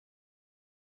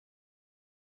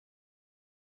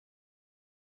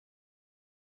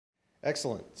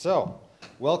Excellent. So,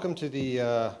 welcome to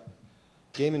the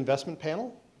game investment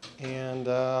panel, and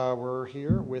we're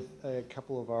here with a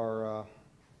couple of our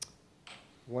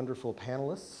wonderful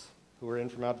panelists who are in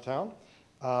from out of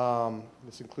town.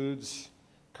 This includes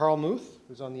Karl Muth,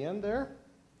 who's on the end there.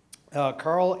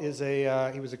 Karl is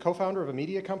he was a co-founder of a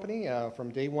media company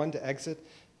from day one to exit.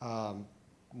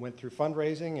 Went through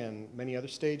fundraising and many other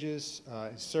stages.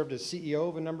 He served as CEO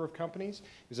of a number of companies.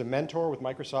 He was a mentor with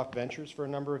Microsoft Ventures for a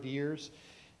number of years,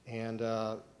 and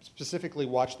specifically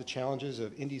watched the challenges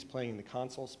of indies playing in the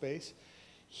console space.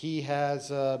 He has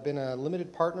been a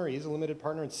limited partner. He's a limited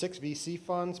partner in 6 VC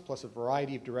funds, plus a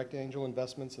variety of direct angel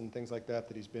investments and things like that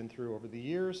that he's been through over the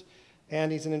years. And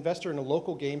he's an investor in a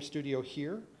local game studio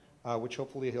here, which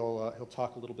hopefully he'll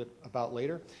talk a little bit about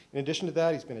later. In addition to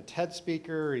that, he's been a TED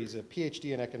speaker. He's a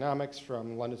PhD in economics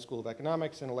from London School of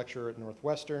Economics and a lecturer at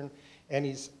Northwestern. And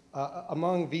he's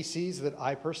among VCs that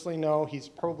I personally know, he's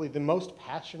probably the most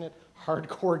passionate,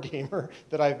 hardcore gamer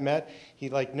that I've met. He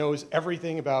knows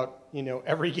everything about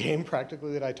every game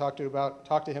practically that I talk to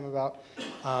him about,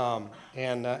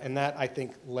 and that I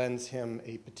think lends him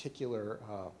a particular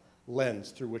lens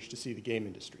through which to see the game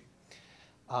industry.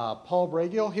 Paul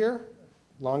Bragiel here,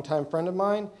 longtime friend of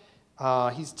mine.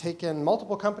 He's taken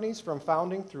multiple companies from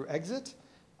founding through exit,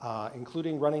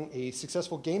 including running a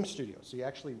successful game studio. So he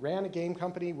actually ran a game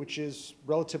company, which is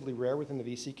relatively rare within the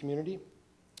VC community.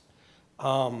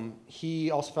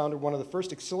 He also founded one of the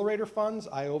first accelerator funds,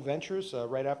 IO Ventures,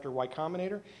 right after Y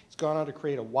Combinator. He's gone on to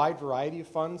create a wide variety of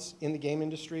funds in the game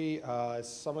industry,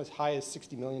 some as high as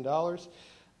 $60 million,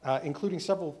 including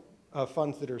several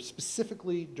funds that are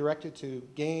specifically directed to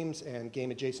games and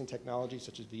game-adjacent technologies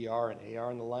such as VR and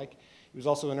AR and the like. He was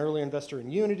also an early investor in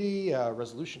Unity,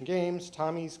 Resolution Games,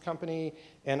 Tommy's company,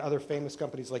 and other famous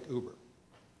companies like Uber.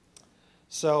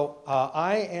 So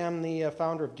I am the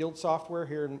founder of Guild Software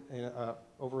here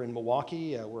over in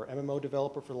Milwaukee. We're an MMO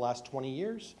developer for the last 20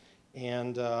 years,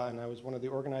 and I was one of the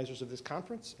organizers of this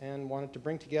conference and wanted to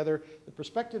bring together the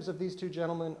perspectives of these two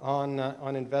gentlemen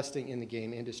on investing in the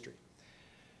game industry.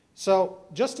 So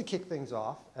just to kick things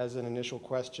off as an initial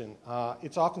question,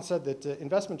 it's often said that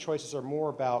investment choices are more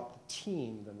about the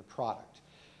team than the product.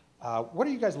 What are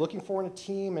you guys looking for in a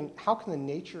team, and how can the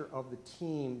nature of the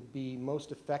team be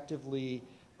most effectively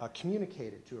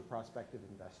communicated to a prospective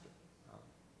investor?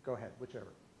 Go ahead,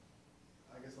 whichever.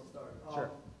 I guess I'll start.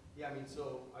 Sure. Yeah, I mean,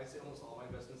 so I say almost all my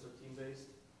investments are team-based.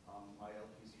 My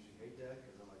LPs usually hate that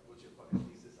because I'm like, what's your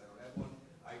fucking thesis? I don't have one.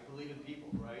 I believe in people,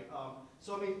 right?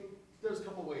 So I mean, there's a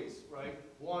couple ways, right?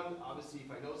 One, obviously,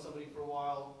 if I know somebody for a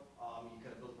while, you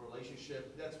kind of build a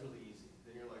relationship. That's really easy.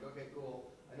 Then you're like, okay,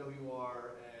 cool. I know who you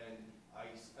are, and I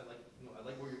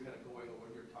like where you're kind of going or what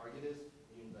your target is.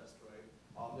 And you invest, right?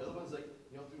 The other one's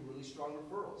through really strong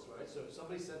referrals, right? So if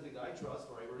somebody sends me that I trust,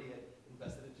 or I already had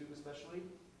invested into, especially,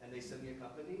 and they send me a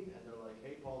company, and they're like,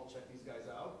 hey, Paul, check these guys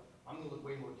out. I'm gonna look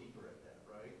way more deeper at that,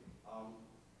 right?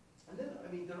 And then,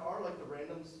 I mean, there are the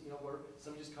randoms, where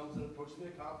somebody just comes and approaches me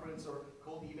at a conference or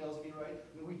cold emails me, right?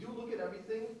 I mean, we do look at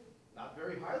everything, not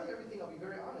very highly everything, I'll be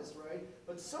very honest, right?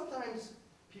 But sometimes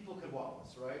people can wow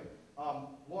us, right?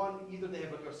 One, either they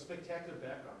have a spectacular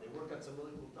background. They work on some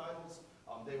really cool titles.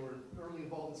 They were early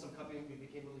involved in some company that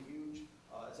became really huge,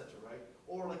 et cetera, right?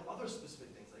 Or other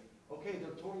specific things, okay,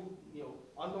 they're total,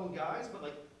 unknown guys, but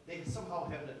they somehow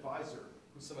have an advisor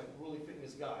who's some really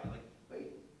famous guy.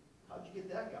 Wait, how'd you get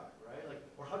that guy, right?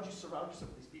 Or how'd you surround yourself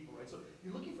with these people, right? So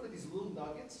you're looking for these little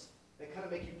nuggets that kind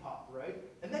of make you pop, right?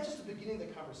 And that's just the beginning of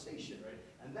the conversation, right?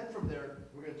 And then from there,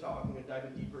 we're going to talk, we're going to dive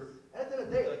in deeper. And at the end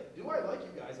of the day, do I like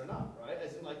you guys or not, right?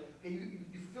 As in, hey,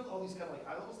 you feel all these kind of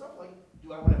high-level stuff,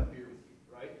 do I want to have a beer with you,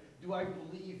 right? Do I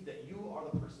believe that you are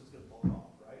the person who's going to pull it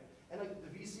off, right? And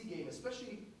the VC game,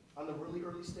 especially on the really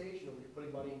early stage, when you're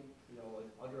putting money,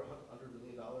 under $100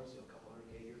 million, a couple hundred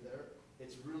K here, there,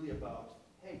 it's really about,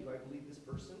 hey, do I believe this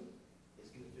person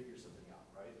is going to figure something out,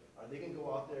 right? Are they going to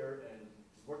go out there and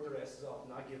work their asses off,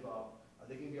 not give up? Are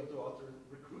they going to be able to go out there and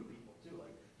recruit people, too?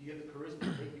 Do you have the charisma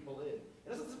to take people in? It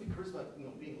doesn't have to be charisma,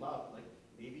 being loud.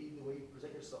 Maybe the way you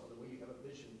present yourself, the way you have a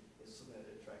vision is something that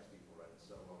attracts people, right?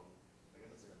 So, I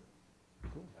guess that's a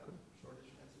cool.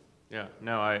 shortish answer. Yeah,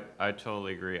 no, I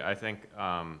totally agree. I think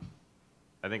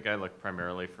I look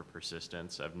primarily for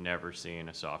persistence. I've never seen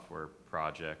a software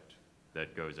project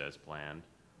that goes as planned.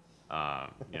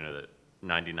 The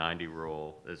 90-90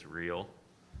 rule is real.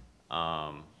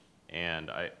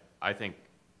 And I think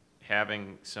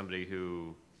having somebody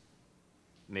who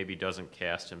maybe doesn't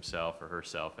cast himself or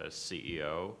herself as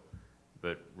CEO,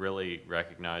 but really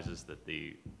recognizes that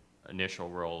the initial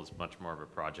role is much more of a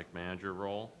project manager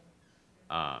role,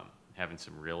 having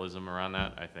some realism around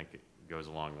that, I think goes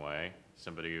a long way.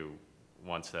 Somebody who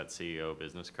wants that CEO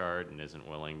business card and isn't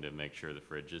willing to make sure the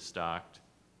fridge is stocked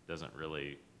doesn't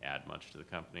really add much to the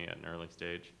company at an early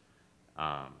stage.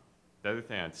 The other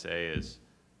thing I'd say is,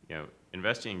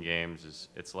 investing in games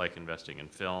it's like investing in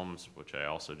films, which I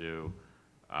also do,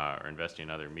 or investing in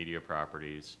other media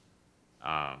properties.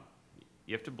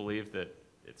 You have to believe that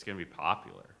it's going to be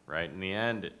popular, right? In the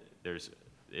end, it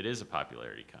is a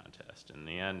popularity contest. In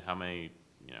the end, how many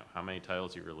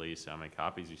titles you release, how many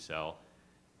copies you sell,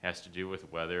 has to do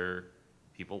with whether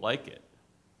people like it.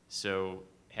 So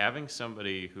having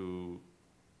somebody who,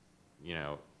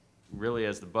 really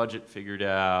has the budget figured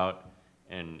out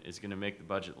and is going to make the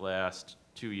budget last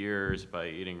 2 years by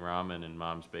eating ramen in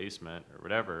mom's basement or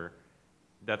whatever,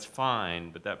 that's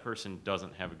fine, but that person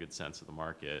doesn't have a good sense of the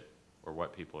market or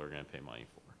what people are going to pay money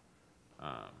for.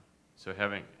 So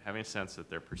having a sense that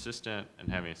they're persistent and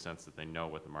having a sense that they know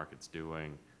what the market's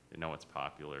doing, they know what's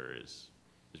popular is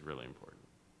really important.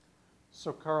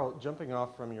 So Karl, jumping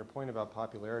off from your point about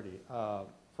popularity,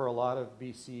 for a lot of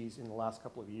VCs in the last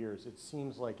couple of years, it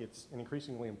seems like it's an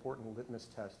increasingly important litmus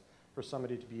test for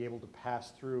somebody to be able to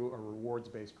pass through a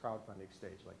rewards-based crowdfunding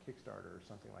stage like Kickstarter or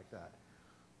something like that.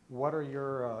 What are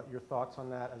your thoughts on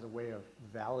that as a way of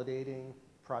validating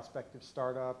prospective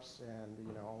startups? And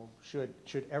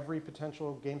should every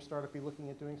potential game startup be looking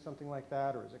at doing something like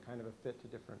that, or is it kind of a fit to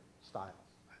different styles?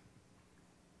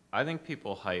 I think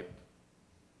people hype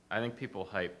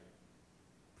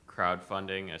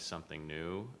crowdfunding as something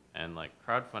new, and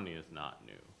crowdfunding is not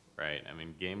new, right? I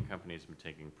mean, game companies have been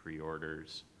taking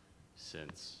pre-orders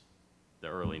since the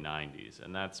early 90s,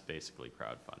 and that's basically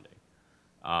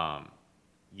crowdfunding.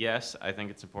 Yes, I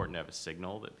think it's important to have a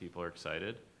signal that people are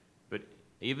excited, but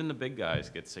even the big guys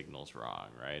get signals wrong,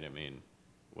 right? I mean,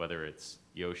 whether it's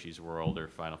Yoshi's World or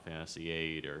Final Fantasy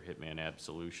VIII or Hitman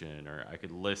Absolution, or I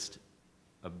could list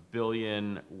a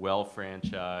billion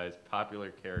well-franchised,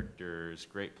 popular characters,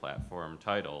 great platform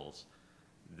titles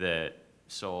that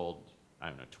sold,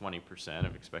 20%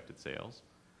 of expected sales.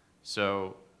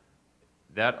 So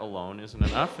that alone isn't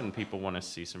enough, and people want to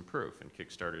see some proof, and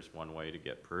Kickstarter is one way to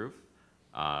get proof.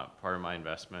 Part of my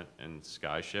investment in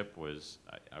Skyship was,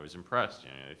 I was impressed.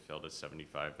 They filled a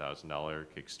 $75,000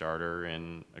 Kickstarter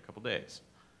in a couple days.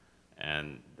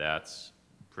 And that's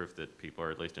proof that people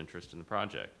are at least interested in the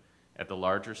project. At the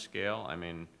larger scale,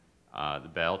 the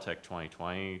Battletech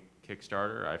 2020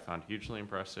 Kickstarter I found hugely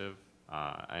impressive.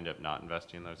 I ended up not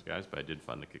investing in those guys, but I did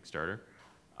fund the Kickstarter.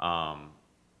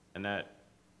 And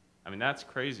that's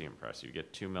crazy impressive. You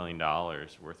get $2 million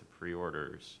worth of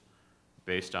pre-orders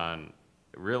based on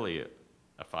really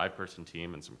a 5-person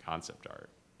team and some concept art.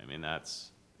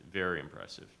 That's very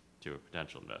impressive to a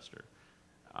potential investor.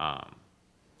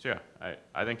 So yeah,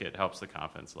 I think it helps the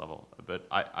confidence level, but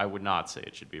I would not say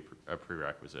it should be a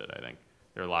prerequisite. I think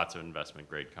there are lots of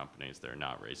investment-grade companies that are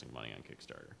not raising money on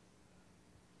Kickstarter.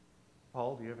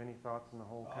 Paul, do you have any thoughts on the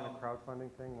whole kind of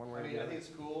crowdfunding thing, one way or the other? I think it's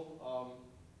cool.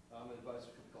 I'm an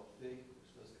advisor to a company called FIG,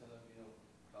 which does kind of,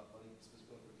 crowdfunding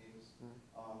specifically for games.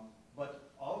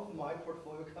 But all of my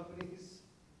portfolio companies,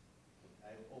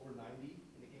 I have over 90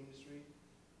 in the game industry.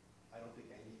 I don't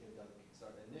think any have done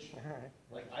Kickstarter initially.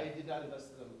 I did not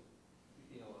invest in them,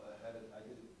 I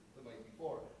did the money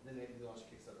before, then they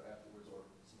launched Kickstarter afterwards or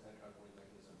some kind of crowdfunding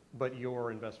mechanism. But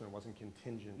your investment wasn't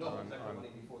contingent on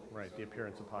money before they the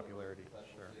appearance of popularity.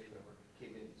 Sure.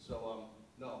 Came in. So,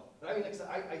 no. But like I said,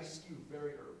 I skew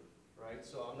very early, right?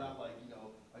 So I'm not like,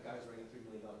 a guy who's writing a $3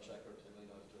 million check or $10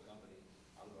 million to a company.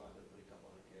 I'm going to put a couple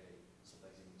hundred K,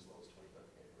 sometimes even as low as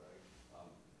 25K, right?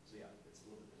 So yeah, it's a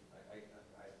little bit different. I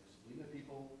just believe in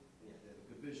people, they have a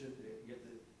good vision, you have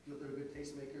to feel they're a good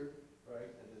tastemaker, right?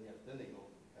 And then they go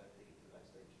kind of take it to the next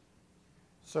stage.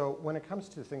 So when it comes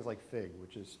to things like FIG,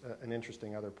 which is an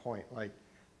interesting other point,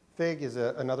 FIG is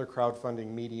another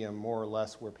crowdfunding medium, more or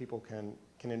less, where people can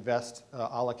invest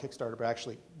a la Kickstarter, but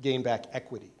actually gain back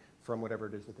equity from whatever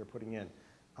it is that they're putting in.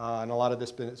 And a lot of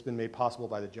this has been made possible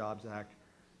by the Jobs Act.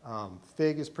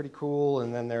 FIG is pretty cool,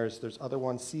 and then there's other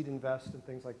ones, Seed Invest and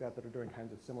things like that are doing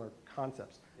kinds of similar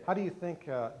concepts. Yeah. How do you think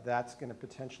that's going to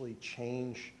potentially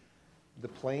change the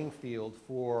playing field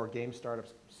for game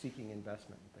startups seeking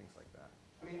investment and things like that?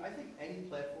 I think any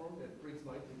platform that brings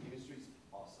money to the game industry is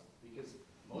awesome, because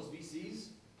most VCs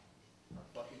are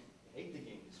fucking hate the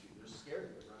game industry. They're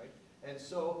scared of it, right? And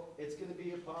so it's going to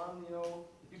be upon, the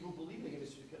people who believe in the game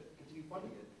industry to continue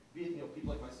funding it. Be it,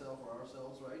 people like myself or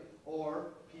ourselves, right?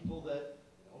 Or people that,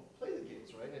 play the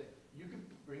games, right? If you can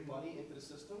bring money into the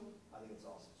system, I think it's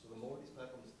awesome. So the more these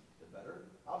platforms, the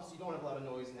better. Obviously, you don't want to have a lot of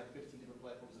noise and have 15 different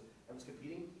platforms and everyone's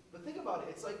competing. But think about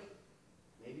it. It's like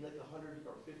maybe like 100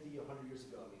 or 50, 100 years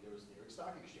ago. There was New York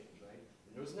Stock Exchange, right?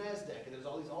 and there's NASDAQ, and there's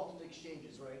all these alternate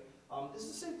exchanges, right? This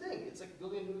is the same thing. It's like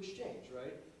building a new exchange,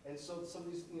 right? And so some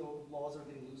of these, laws are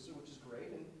getting looser, which is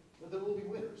great, and there will be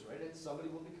winners, right? And somebody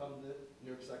will become the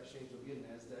New York Stock Exchange. There'll be a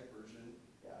NASDAQ version.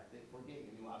 Yeah, I think for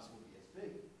gaming. Obviously, it won't be as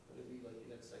big, but it'll be like in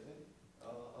that segment.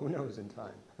 Who knows in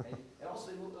time? and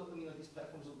also, these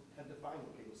platforms will kind of define.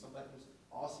 Okay, well, some platforms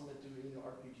awesome at doing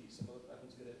RPGs. Some other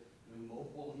platforms good at doing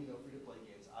mobile, free-to-play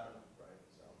games. I don't know, right?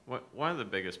 So. One of the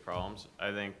biggest problems,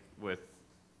 I think,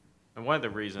 and one of the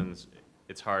reasons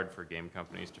it's hard for game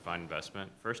companies to find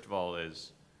investment, first of all,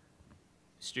 is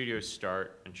studios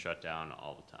start and shut down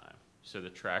all the time. So the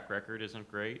track record isn't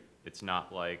great. It's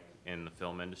not like in the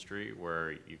film industry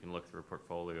where you can look through a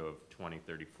portfolio of 20,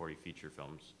 30, 40 feature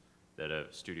films that a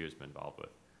studio's been involved with.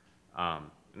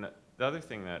 And the other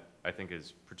thing that I think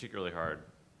is particularly hard,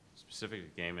 specific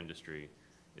to the game industry,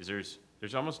 is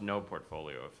there's almost no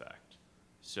portfolio effect.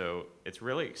 So it's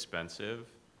really expensive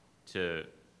to,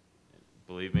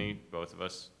 believe me, both of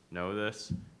us know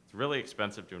this, it's really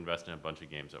expensive to invest in a bunch of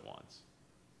games at once.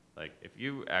 Like, if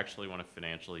you actually want to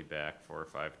financially back 4 or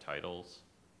 5 titles,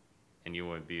 and you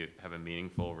want to have a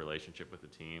meaningful relationship with the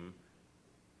team,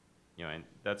 and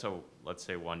that's let's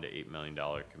say $1 to $8 million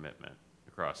commitment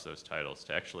across those titles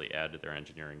to actually add to their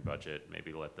engineering budget,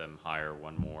 maybe let them hire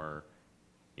one more,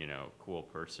 cool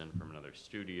person from another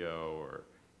studio, or,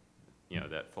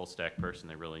 that full stack person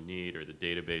they really need, or the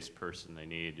database person they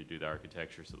need to do the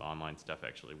architecture so the online stuff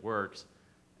actually works.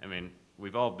 I mean,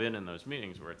 we've all been in those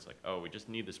meetings where it's like, oh, we just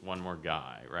need this one more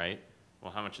guy, right?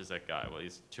 Well, how much is that guy? Well,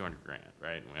 he's 200 grand,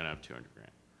 right? And we don't have 200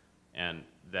 grand. And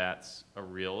that's a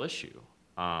real issue.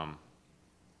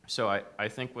 So I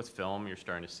think with film, you're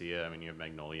starting to see it. I mean, you have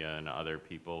Magnolia and other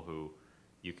people who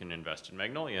you can invest in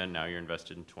Magnolia, and now you're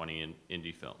invested in 20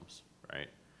 indie films, right?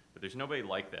 But there's nobody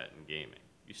like that in gaming.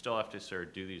 You still have to sort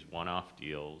of do these one-off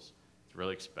deals. It's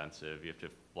really expensive. You have to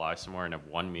fly somewhere and have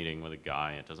one meeting with a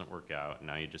guy, and it doesn't work out, and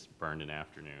now you just burned an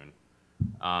afternoon.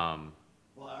 Well,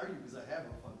 I argue because I have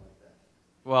no fun like that.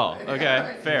 Well,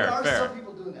 okay, fair. There are some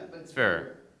people doing that, but it's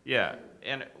fair. Yeah,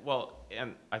 and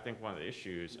I think one of the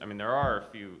issues, I mean, there are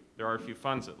a few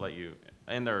funds that let you,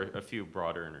 and there are a few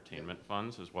broader entertainment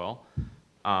funds as well,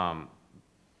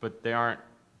 but they aren't,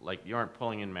 like, you aren't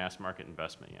pulling in mass market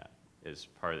investment yet is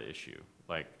part of the issue.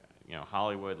 Like,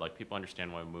 Hollywood, like, people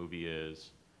understand what a movie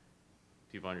is.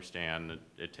 People understand that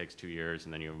it takes 2 years,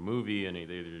 and then you have a movie, and it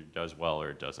either does well or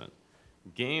it doesn't.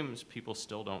 Games, people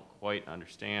still don't quite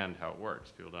understand how it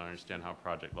works. People don't understand how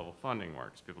project level funding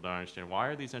works. People don't understand why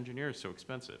are these engineers so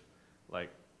expensive.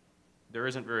 Like, there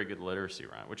isn't very good literacy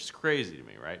around, which is crazy to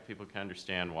me, right? People can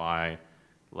understand why,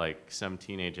 like, some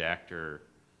teenage actor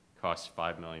costs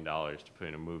 $5 million to put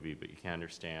in a movie, but you can't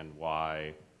understand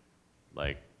why,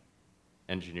 like,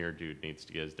 engineer dude needs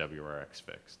to get his WRX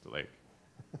fixed. Like,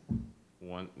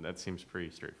 that seems pretty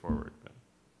straightforward. But.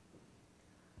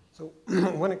 So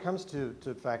when it comes to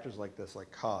factors like this,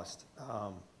 like cost,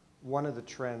 one of the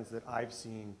trends that I've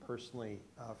seen personally,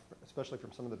 especially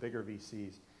from some of the bigger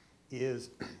VCs,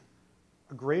 is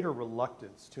a greater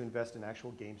reluctance to invest in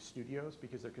actual game studios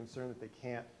because they're concerned that they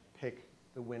can't pick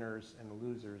the winners and the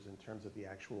losers in terms of the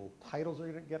actual titles that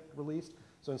are going to get released.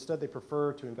 So instead they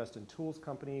prefer to invest in tools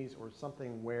companies or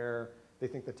something where they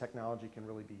think the technology can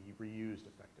really be reused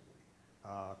effectively.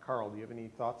 Karl, do you have any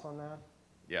thoughts on that?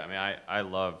 Yeah, I mean, I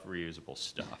love reusable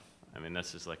stuff. I mean,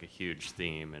 this is like a huge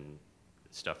theme and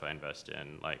stuff I invest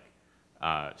in. Like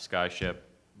Skyship,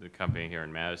 the company here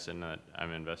in Madison that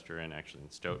I'm an investor in, actually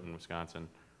in Stoughton, Wisconsin.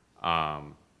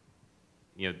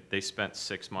 They spent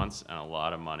 6 months and a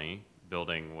lot of money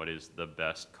building what is the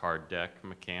best card deck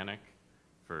mechanic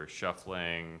for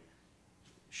shuffling,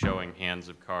 showing hands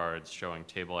of cards, showing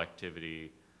table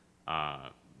activity,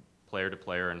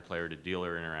 player-to-player and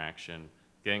player-to-dealer interaction,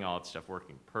 getting all that stuff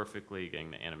working perfectly,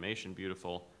 getting the animation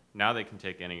beautiful. Now they can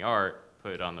take any art,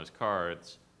 put it on those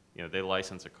cards. They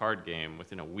license a card game.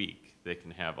 Within a week, they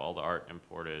can have all the art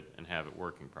imported and have it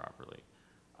working properly.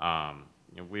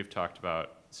 We've talked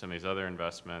about some of these other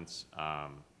investments.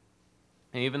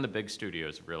 And even the big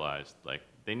studios have realized, like,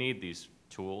 they need these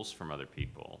tools from other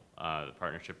people. The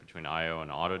partnership between IO and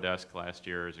Autodesk last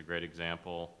year is a great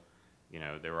example.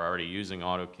 They were already using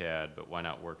AutoCAD, but why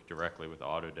not work directly with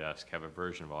Autodesk, have a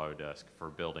version of Autodesk for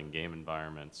building game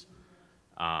environments?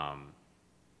 And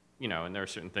there are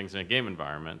certain things in a game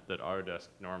environment that Autodesk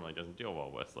normally doesn't deal well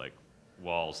with, like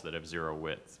walls that have 0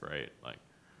 width, right?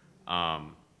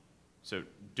 So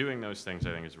doing those things,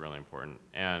 I think, is really important.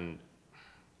 And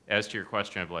as to your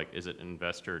question of, like, is it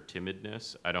investor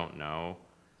timidness? I don't know.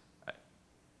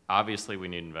 Obviously, we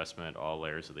need investment at all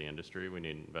layers of the industry. We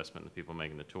need investment in the people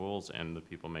making the tools and the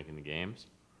people making the games.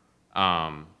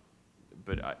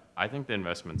 but I think the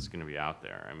investment's going to be out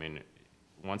there. I mean,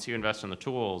 once you invest in the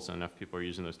tools, and enough people are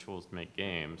using those tools to make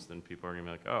games, then people are going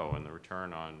to be like, oh, and the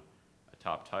return on a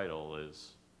top title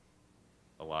is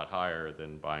a lot higher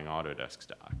than buying Autodesk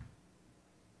stock.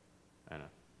 I don't know.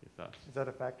 Your thoughts? Is that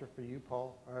a factor for you,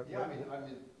 Paul? Yeah, I mean,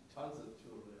 tons of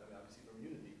tools. I mean, obviously from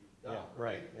Unity. Yeah,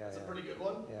 right. Yeah, It's yeah. a pretty good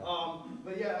one. Yeah.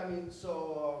 But yeah, I mean,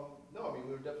 so no, I mean,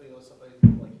 we were definitely stuff like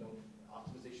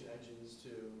optimization engines to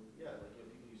like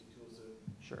people using tools to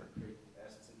Sure. create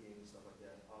assets in games and stuff like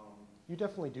that. You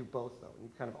definitely do both, though.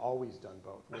 You've kind of always done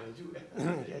both. I whereas-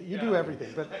 do Yeah, you do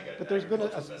everything, but there's been a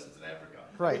investments in Africa.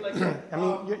 right. Like, I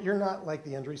mean, you're not like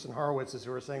the Andreessen Horowitzes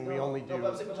who are saying we only do. No,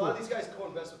 but I'm saying, but a lot of tools. these guys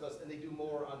co-invest with us, and they do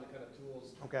more on the kind of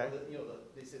tools. Okay. Or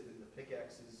they say the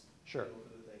pickaxes. Sure. For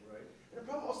the thing, right? And the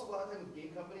problem also a lot of times with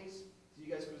game companies, so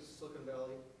you guys go to Silicon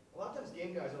Valley, a lot of times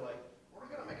game guys are like, we're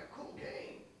gonna make a cool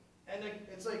game. And like,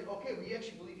 it's like, okay, we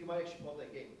actually believe you might actually love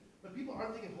that game. But people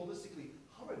aren't thinking holistically,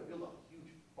 how do I build a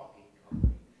huge fucking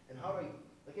company? And how do I,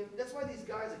 like, and that's why these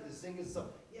guys like the Zynga and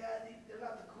stuff, yeah, they're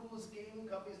not the coolest game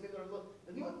companies, maybe they're but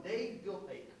you know what, they built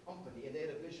a company and they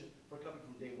had a vision for a company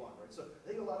from day one, right? So I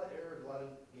think a lot of error a lot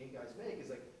of game guys make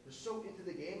is like, they're so into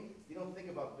the game, they don't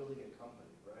think about building a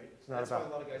company, right? It's not That's why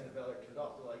about- a lot of guys in the Valley are turned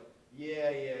off. They're like,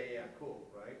 yeah, cool,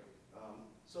 right?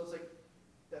 So it's like,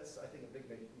 that's, I think, a big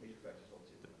major factor as well,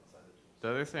 too, outside the tools. The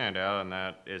other thing I'd add on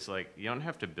that is, like, you don't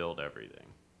have to build everything.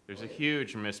 There's a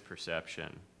huge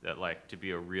misperception that, like, to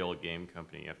be a real game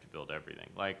company, you have to build everything.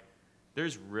 Like,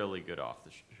 there's really good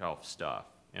off-the-shelf stuff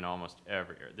in almost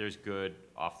every area. There's good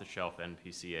off-the-shelf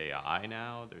NPC AI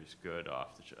now. There's good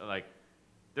off-the-shelf, like,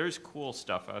 there's cool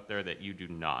stuff out there that you do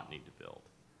not need to build.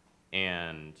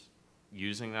 And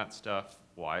using that stuff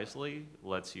wisely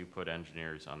lets you put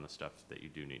engineers on the stuff that you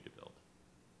do need to build.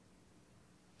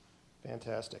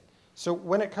 Fantastic. So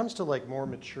when it comes to like more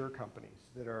mature companies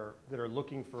that are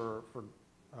looking for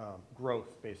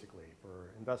growth, basically,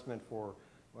 for investment for,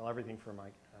 well, everything from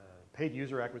like paid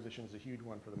user acquisition is a huge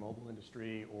one for the mobile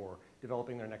industry, or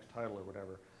developing their next title or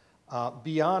whatever.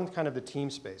 Beyond kind of the team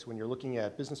space, when you're looking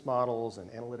at business models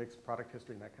and analytics, product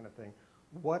history, and that kind of thing,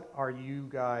 what are you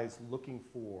guys looking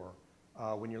for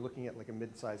when you're looking at like a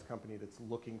mid-sized company that's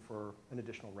looking for an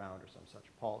additional round or some such?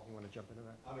 Paul, you want to jump into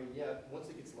that? I mean, yeah, once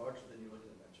it gets larger, then you're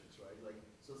looking at metrics, right? Like,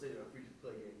 so let's say they're a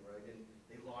free-to-play game, right? And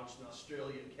they launched in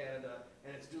Australia and Canada,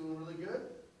 and it's doing really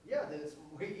good. Yeah, then it's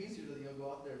way easier to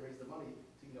go out there and raise the money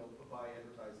to buy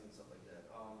advertising and stuff like that.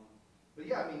 But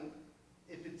yeah, I mean,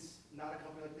 if it's not a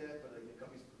company like that, but like the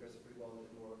company's progressing pretty well, a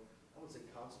bit more, I wouldn't say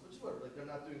console, but just whatever, like they're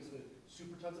not doing some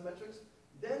super tons of metrics,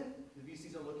 then the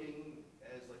VCs are looking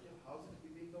as like, how's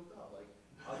it being built out? Like,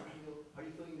 how are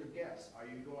you filling your gaps? Are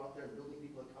you going out there and building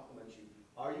people that complement you?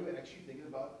 Are you actually thinking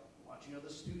about launching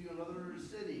another studio in another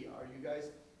city? Are you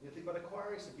guys thinking about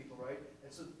acquiring some people, right?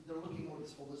 And so they're looking more at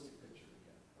this holistic picture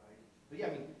again, right? But yeah,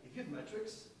 I mean, if you have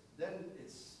metrics, then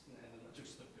it's, and the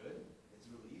metrics look good, it's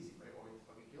really easy, right? Or you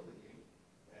fucking kill the game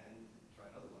and try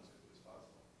another one as quickly as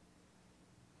possible.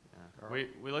 Yeah.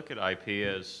 We look at IP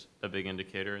as a big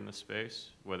indicator in this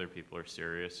space, whether people are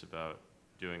serious about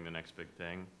doing the next big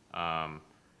thing. I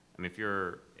mean, if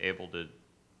you're able to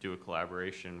do a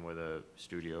collaboration with a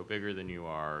studio bigger than you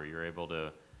are, you're able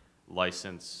to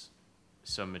license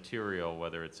some material,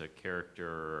 whether it's a character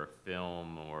or a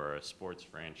film or a sports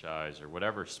franchise or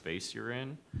whatever space you're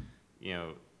in,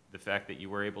 the fact that you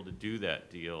were able to do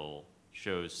that deal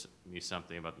shows me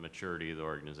something about the maturity of the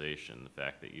organization, the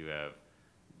fact that you have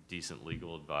decent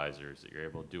legal advisors, that you're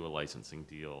able to do a licensing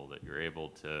deal, that you're able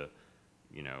to,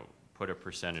 put a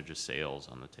percentage of sales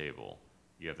on the table.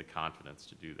 You have the confidence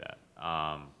to do that.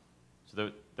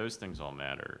 So those things all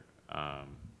matter.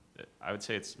 I would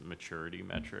say it's maturity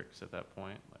metrics at that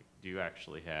point. Like, do you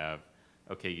actually have,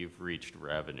 okay, you've reached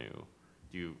revenue.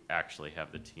 Do you actually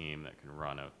have the team that can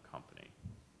run a company?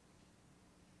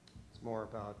 It's more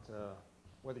about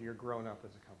whether you're grown up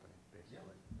as a company,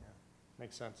 basically. Yeah.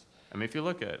 Makes sense. I mean, if you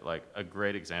look at like a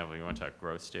great example, you want to talk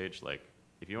growth stage, like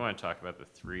if you want to talk about the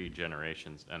 3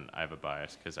 generations, and I have a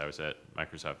bias because I was at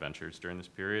Microsoft Ventures during this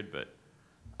period, but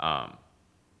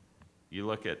you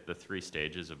look at the 3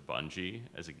 stages of Bungie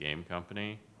as a game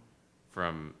company,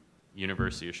 from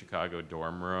University of Chicago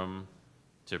dorm room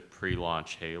to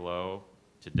pre-launch Halo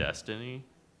to Destiny.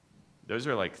 Those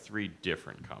are like 3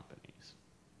 different companies,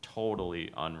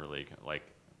 totally unrelated.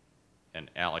 Like,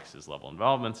 and Alex's level of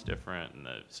involvement's different, and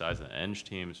the size of the eng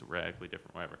team is radically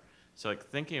different, whatever. So like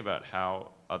thinking about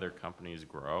how other companies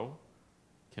grow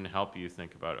can help you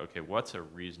think about, okay, what's a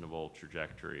reasonable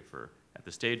trajectory for, at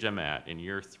the stage I'm at in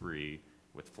year 3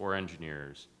 with 4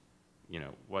 engineers,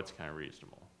 what's kind of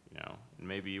reasonable, and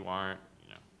maybe you aren't,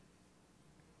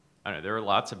 I don't know, there are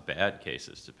lots of bad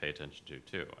cases to pay attention to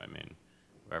too. I mean,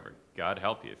 whoever, God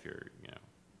help you if you're, you know,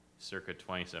 circa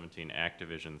 2017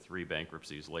 Activision, 3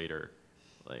 bankruptcies later,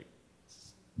 like,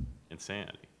 it's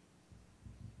insanity.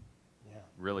 Yeah.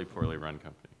 Really poorly run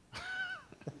company.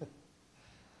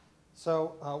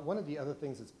 So one of the other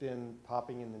things that's been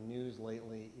popping in the news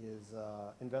lately is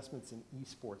investments in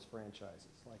esports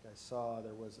franchises. Like I saw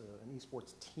there was an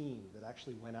esports team that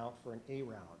actually went out for an A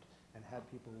round and had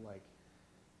people like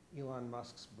Elon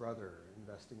Musk's brother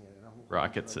investing in it.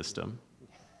 Rocket System.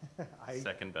 I,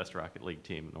 Second best Rocket League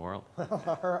team in the world.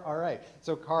 all right.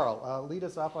 So Karl, lead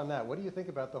us off on that. What do you think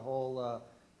about the whole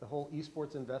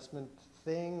esports investment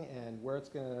thing and where it's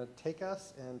going to take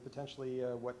us, and potentially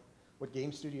what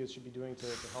game studios should be doing to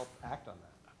help act on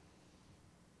that?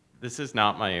 This is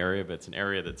not my area, but it's an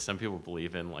area that some people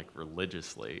believe in like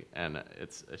religiously, and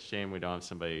it's a shame we don't have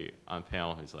somebody on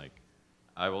panel who's like,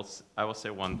 I will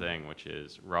say one thing, which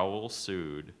is Raul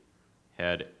Sood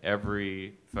had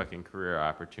every fucking career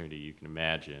opportunity you can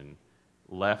imagine,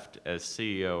 left as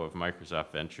CEO of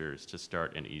Microsoft Ventures to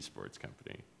start an esports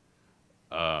company,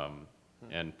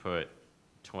 and put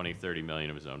 20, 30 million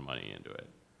of his own money into it.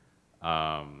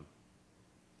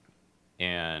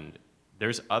 And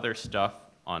there's other stuff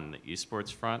on the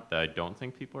esports front that I don't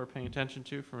think people are paying attention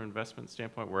to from an investment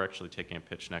standpoint. We're actually taking a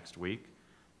pitch next week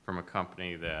from a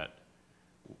company that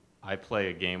I play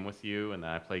a game with you, and then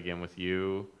I play a game with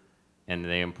you, and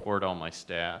they import all my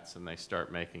stats, and they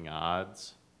start making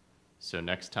odds. So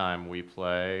next time we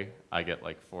play, I get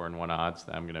like 4-1 odds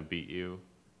that I'm going to beat you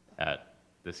at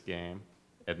this game.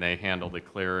 And they handle the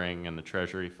clearing and the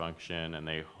treasury function, and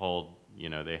they hold, you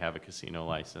know, they have a casino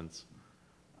license.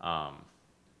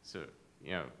 So,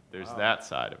 you know, there's that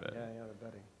side of it. Yeah, the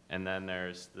betting. And then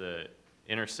there's the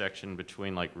intersection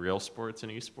between like real sports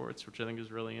and esports, which I think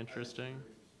is really interesting.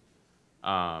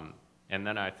 And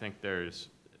then I think there's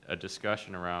a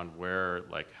discussion around where,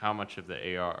 like, how much of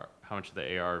the AR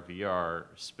VR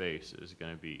space is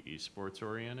going to be esports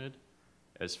oriented,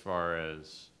 as far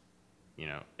as, you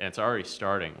know, and it's already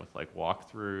starting with like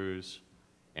walkthroughs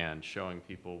and showing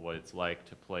people what it's like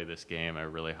to play this game at a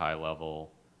really high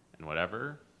level and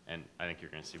whatever. And I think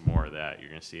you're going to see more of that. You're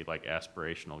going to see like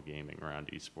aspirational gaming around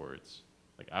esports.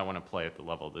 Like, I want to play at the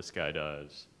level this guy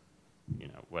does, you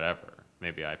know, whatever.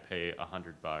 Maybe I pay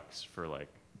 $100 for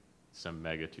like some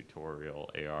mega tutorial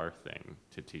AR thing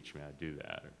to teach me how to do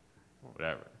that or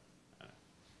whatever.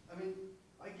 I mean,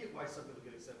 I get why some people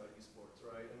get excited about esports,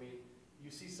 right? I mean, you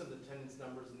see some of the attendance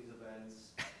numbers in these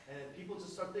events, and people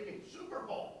just start thinking, Super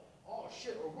Bowl, oh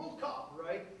shit, or World Cup,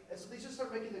 right? And so they just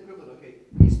start making the equivalent. Okay,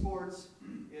 esports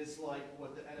is like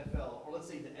what the NFL, or let's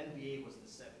say the NBA was in the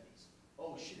 70s.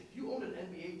 Oh shit, if you owned an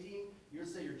NBA team, you'd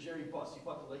say you're Jerry Buss. You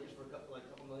bought the Lakers for a couple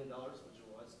 $1 million, which it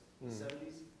was in the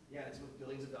 70s. Yeah, it's worth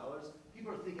billions of dollars.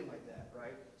 People are thinking like that,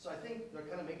 right? So I think they're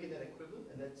kind of making that equivalent,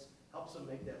 and that helps them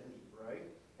make that leap, right?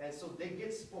 And so they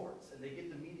get sports, and they get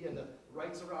the media and the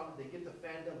rights around it, they get the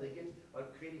fandom, they get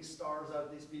creating stars out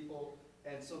of these people,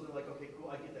 and so they're like, okay, cool,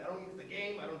 I get that. I don't get the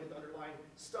game, I don't get the underlying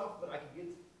stuff, but I can get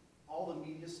all the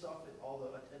media stuff and all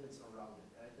the attendance around it.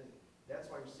 And I think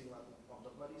that's why you're seeing a lot of people pumped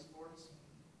up about esports.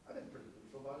 I've been pretty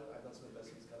neutral about it. I've done some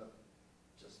investments kind of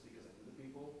just because I knew the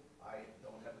people. I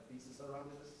don't have a thesis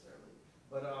around it necessarily.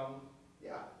 But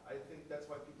yeah, I think that's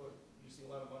why you're seeing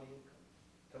a lot of money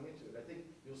coming into it. I think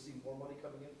you'll see more money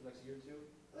coming in for the next year or two.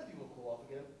 And then people will cool off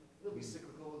again. It'll be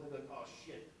cyclical, and they'll be like, oh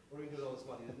shit, what are we going to do with all this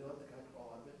money? And they'll have to kind of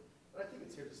crawl out of it. But I think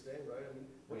it's here to stay, right? I mean,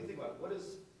 what do you think about it? What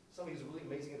is somebody who's really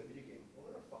amazing at a video game?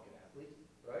 Well, they're a fucking athlete,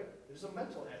 right? There's a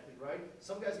mental athlete, right?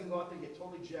 Some guy's going to go out there and get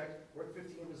totally jacked, work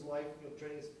 15 years of his life, you know,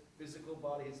 training his physical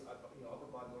body, his upper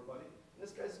body, lower body. And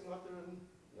this guy's going out there and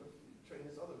train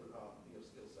his other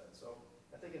skill set. So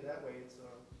I think in that way, it's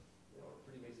a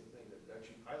pretty amazing thing that they're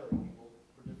actually highlighting people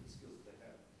for different skills that they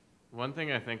have. One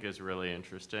thing I think is really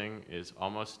interesting is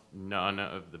almost none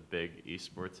of the big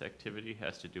esports activity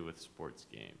has to do with sports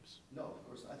games. No, of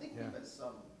course. I think we've had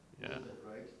some a little bit,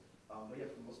 right? But yeah,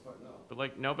 for the most part, no. But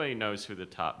like, nobody knows who the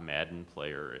top Madden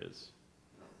player is.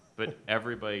 But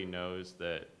everybody knows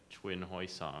that Twin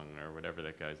Hoysong, or whatever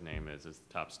that guy's name is the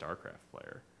top StarCraft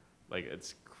player. Like,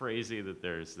 it's crazy that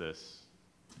there's this.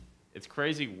 It's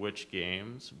crazy which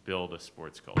games build a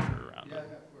sports culture around them.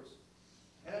 Yeah, of course.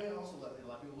 And I mean, also, a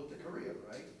lot of people look to Korea,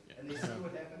 right? Yeah. And they see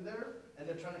what happened there, and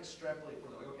they're trying to extrapolate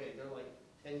for like, okay, they're like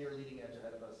 10-year leading edge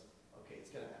ahead of us. Okay,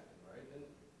 it's going to happen, right? And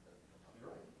they're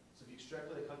probably right. So if you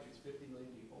extrapolate a country, it's 50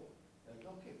 million people, and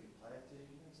okay, if you apply it to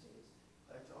the United States,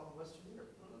 apply it to all of Western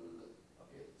Europe,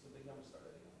 okay, it's a big number to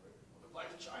start adding up, right? Well, apply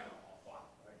it to China,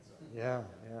 wow, right? So, Yeah,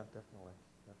 definitely.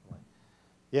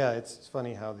 Yeah, it's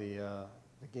funny how the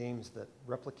games that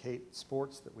replicate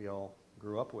sports that we all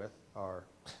grew up with are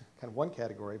kind of one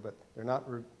category, but they're not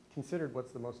considered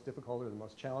what's the most difficult or the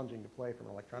most challenging to play from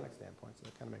an electronic standpoint, so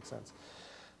that kind of makes sense.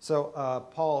 So,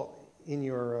 Paul, in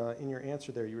your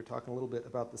answer there, you were talking a little bit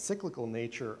about the cyclical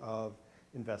nature of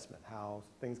investment, how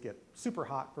things get super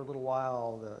hot for a little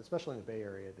while, especially in the Bay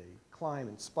Area. They climb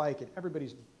and spike, and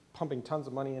everybody's pumping tons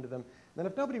of money into them. And then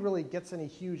if nobody really gets any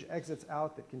huge exits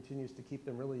out that continues to keep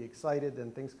them really excited,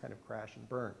 then things kind of crash and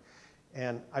burn.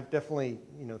 And I've definitely,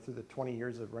 through the 20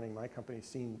 years of running my company,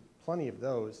 seen plenty of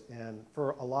those. And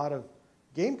for a lot of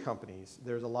game companies,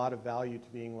 there's a lot of value to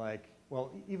being like,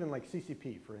 well, even like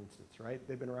CCP, for instance, right?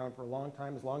 They've been around for a long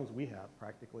time, as long as we have,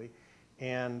 practically.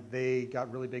 And they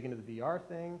got really big into the VR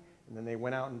thing, and then they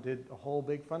went out and did a whole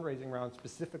big fundraising round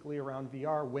specifically around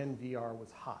VR when VR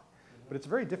was hot. But it's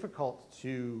very difficult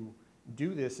to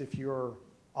do this if you're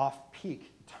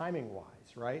off-peak timing-wise,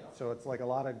 right? So it's like a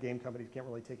lot of game companies can't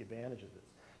really take advantage of this.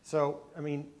 So, I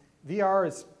mean, VR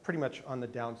is pretty much on the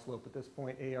downslope at this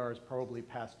point. AR is probably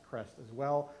past crest as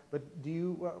well. But do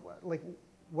you,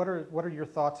 what are your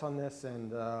thoughts on this,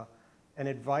 and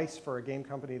advice for a game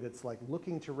company that's like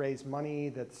looking to raise money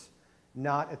that's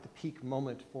not at the peak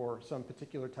moment for some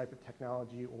particular type of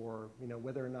technology, or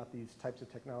whether or not these types of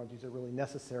technologies are really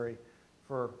necessary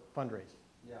for fundraising?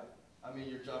 Yeah, I mean,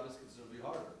 your job is considerably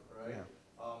harder, right? Yeah.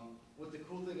 What the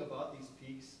cool thing about these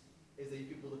peaks is that you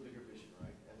can build a bigger vision,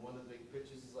 right? And one of the big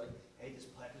pitches is like, hey, this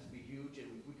platform's gonna be huge,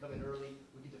 and if we come in early,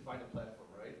 we can define a platform,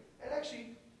 right? And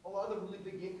actually, a lot of the really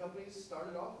big game companies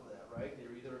started off of that, right?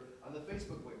 They're either on the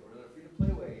Facebook wave, or the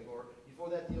free-to-play wave, or before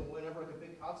that, whenever like a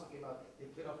big console came out, they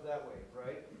played off that wave,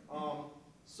 right?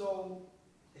 So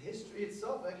history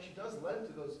itself actually does lend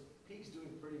to those peaks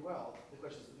doing pretty well. The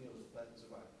question is, does the platform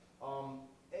survive?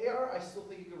 AR, I still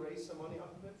think you could raise some money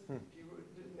off of it. If you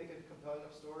didn't make a compelling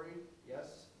enough story,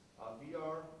 yes.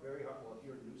 VR, very hard. Well, if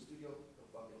you're a new studio, no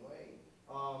fucking way.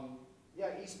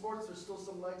 Yeah, esports, there's still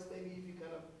some legs. Maybe if you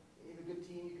have a good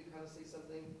team, you can kind of say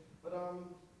something. But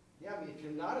yeah, I mean, if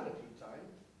you're not at a peak time,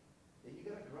 then you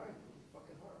gotta grind really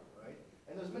fucking hard, right?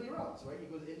 And there's many routes, right?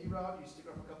 You go the indie route, you stick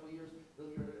around for a couple of years,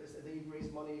 and then you raise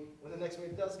money when the next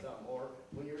wave does come, or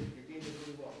when your game is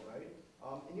really well, right?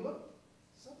 And you know what?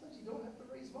 Sometimes you don't have to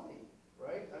raise money,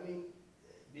 right? I mean,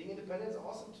 being independent is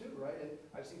awesome too, right? And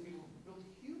I've seen people build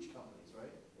huge companies, right?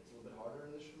 It's a little bit harder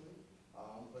initially,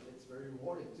 but it's very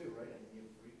rewarding too, right? And you have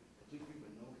complete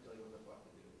freedom, no one can tell you what the fuck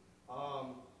to do.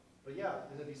 But yeah,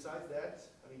 and then besides that,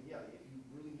 I mean, yeah, if you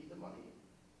really need the money,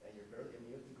 and you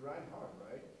have to grind hard,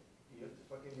 right? You have to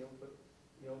fucking, put,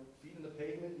 feet in the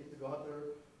pavement. You have to go out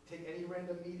there, take any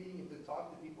random meeting. You have to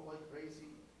talk to people like crazy,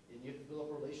 and you have to build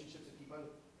up relationships and keep on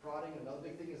prodding. Another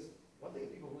big thing is, one thing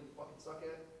that people really fucking suck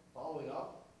at, following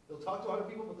up. They'll talk to 100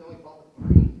 people, but they only follow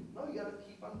 3. No, you gotta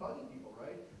keep on bugging people,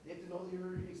 right? They have to know that you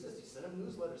exist. You send them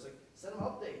newsletters, like send them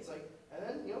updates, like, and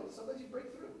then sometimes you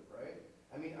break through, right?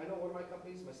 I mean, I know one of my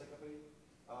companies, my second company,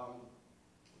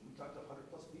 we talked to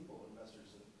 100+ people,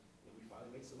 investors, and we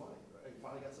finally made some money, right? We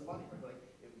finally got some money, right? Like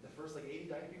the first 80,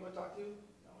 90 people I talked to,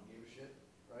 no one gave a shit,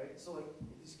 right? So like,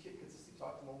 if this kid consistently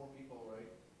talk to more people,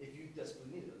 right? If you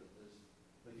desperately need it,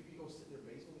 but if you can go sit in their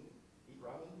basement and eat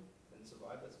ramen and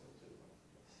survive, that's cool too.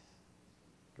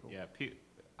 Cool. Yeah,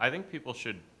 I think people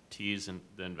should tease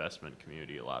the investment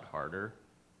community a lot harder.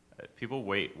 People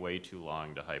wait way too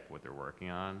long to hype what they're working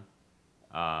on.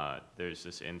 There's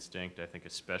this instinct, I think,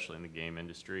 especially in the game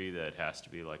industry, that it has to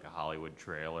be like a Hollywood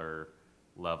trailer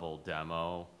level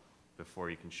demo before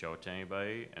you can show it to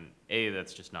anybody. And A,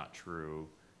 that's just not true.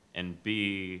 And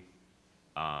B,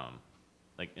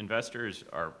 like investors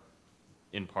are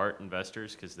in part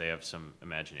investors because they have some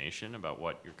imagination about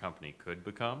what your company could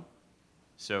become.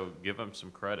 So give them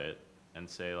some credit and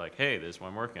say like, hey, this is what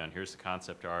I'm working on. Here's the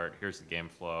concept art. Here's the game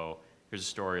flow.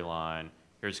 Here's the storyline.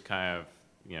 Here's kind of,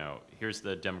 here's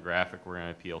the demographic we're going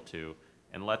to appeal to,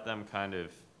 and let them kind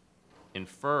of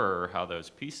infer how those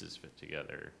pieces fit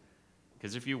together.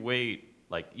 Because if you wait,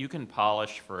 like, you can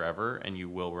polish forever and you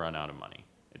will run out of money.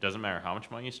 It doesn't matter how much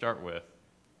money you start with.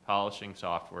 Polishing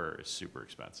software is super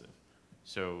expensive.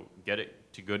 So get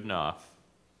it to good enough.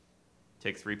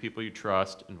 Take 3 people you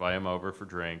trust, invite them over for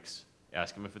drinks,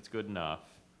 ask them if it's good enough,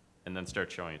 and then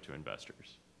start showing it to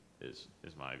investors, is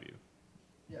my view.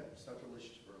 Yeah, start the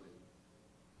relationship early.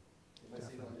 You might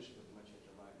say no initially, but you might change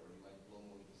your mind, or you might blow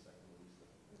them away the second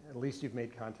release. At least you've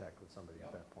made contact with somebody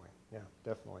at that point. Yeah,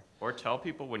 definitely. Or tell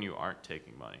people when you aren't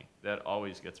taking money. That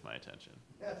always gets my attention.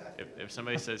 If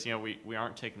somebody says, we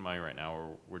aren't taking money right now,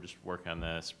 or we're just working on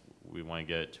this, we want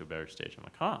to get it to a better stage. I'm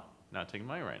like, not taking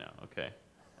money right now. Okay.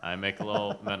 I make a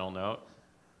little mental note.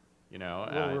 you know.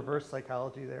 A little reverse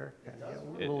psychology there.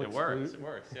 It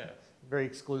works, yes. Very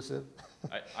exclusive.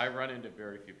 I run into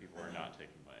very few people who are not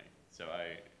taking money, so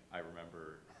I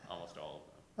remember almost all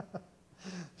of them.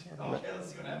 Okay,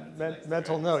 let's see what happens next.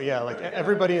 Mental note, yeah, like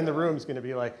everybody in the room is going to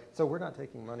be like, so we're not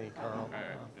taking money, Karl. All right,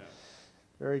 yeah.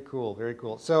 Very cool, very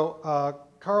cool. So,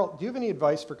 Karl, do you have any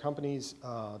advice for companies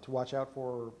to watch out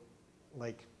for,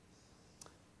 like,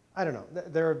 I don't know,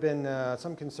 there have been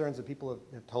some concerns that people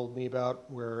have told me about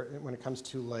where when it comes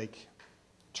to like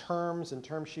terms and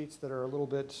term sheets that are a little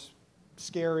bit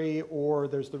scary, or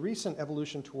there's the recent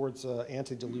evolution towards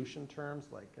anti-dilution terms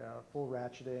like full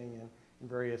ratcheting and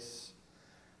various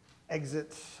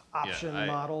exit option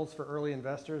models for early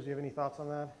investors. Do you have any thoughts on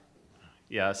that?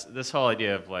 Yes, this whole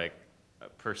idea of like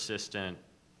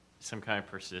some kind of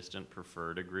persistent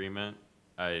preferred agreement,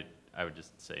 I would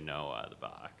just say no out of the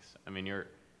box. I mean,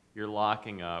 you're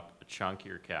locking up a chunk of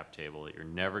your cap table that you're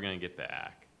never going to get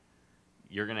back.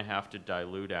 You're going to have to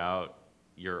dilute out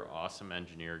your awesome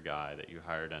engineer guy that you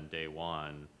hired on day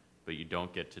one, but you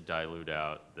don't get to dilute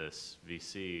out this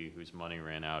VC whose money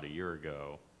ran out a year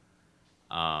ago.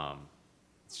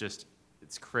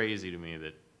 It's crazy to me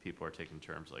that people are taking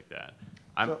terms like that.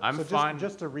 I'm fine.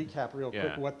 Just to recap real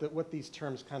quick what these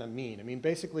terms kind of mean. I mean,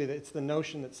 basically, it's the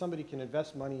notion that somebody can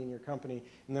invest money in your company,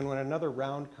 and then when another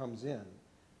round comes in,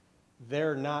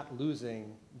 they're not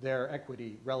losing their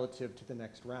equity relative to the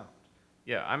next round.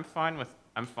 Yeah, I'm fine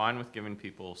with giving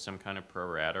people some kind of pro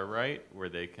rata right where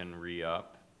they can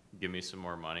re-up, give me some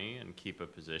more money, and keep a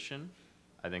position.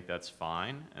 I think that's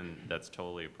fine, and that's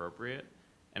totally appropriate.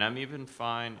 And I'm even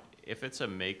fine if it's a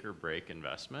make or break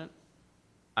investment.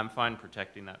 I'm fine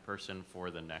protecting that person for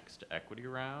the next equity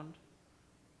round.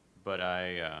 But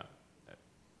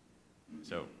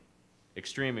so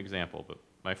extreme example, but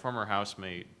my former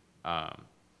housemate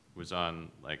was on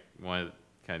like one of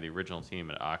kind of the original team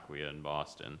at Acquia in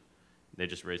Boston. They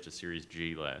just raised a Series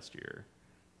G last year,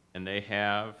 and they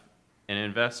have an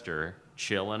investor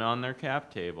chilling on their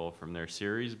cap table from their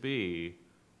Series B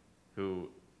who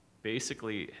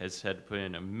basically has had to put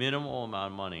in a minimal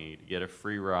amount of money to get a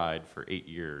free ride for 8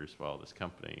 years while this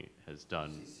company has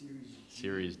done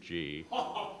Series G.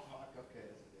 Oh, fuck, okay,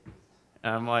 that's ridiculous.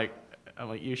 And I'm like,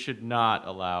 you should not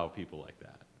allow people like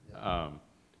that. Yeah.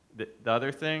 The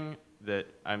other thing that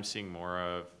I'm seeing more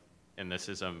of, and this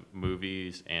is a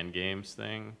movies and games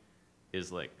thing,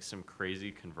 is like some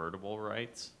crazy convertible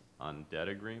rights on debt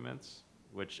agreements,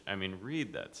 which, I mean,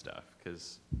 read that stuff,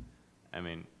 because, I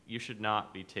mean, you should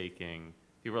not be taking,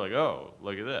 people are like, oh,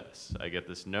 look at this. I get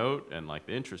this note, and like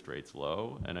the interest rate's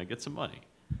low, and I get some money.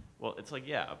 Well, it's like,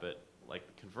 yeah, but like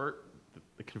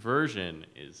the conversion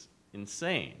is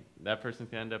insane. That person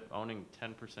can end up owning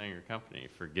 10% of your company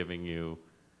for giving you,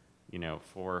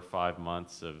 4 or 5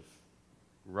 months of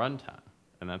runtime.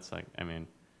 And that's like, I mean,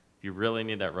 if you really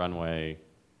need that runway,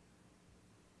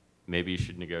 maybe you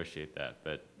should negotiate that.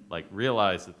 But like,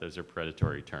 realize that those are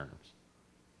predatory terms.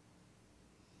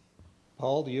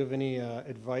 Paul, do you have any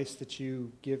advice that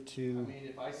you give to? I mean,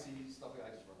 if I see stuff, I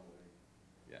just run away.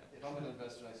 Yeah. If I'm an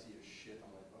investor and I see your shit,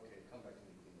 I'm like, okay, come back to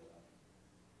me, clean that up.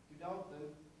 If you don't, then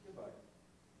goodbye.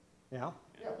 Yeah.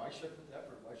 Yeah, why should I put the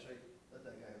effort? Why should I let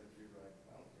that guy have the free ride?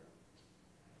 I don't care.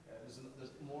 Yeah,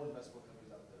 there's more investable companies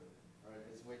out there, all right?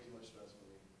 It's way too much stress for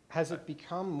me. Has it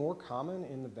become more common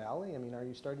in the Valley? I mean, are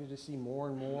you starting to see more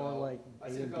and more No, like I A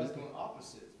think and it's B? going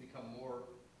opposite. It's become more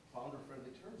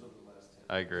founder-friendly terms over the last 10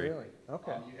 years. I agree. Really?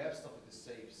 Okay. You have stuff like the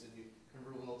safes, and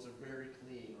convertible notes are very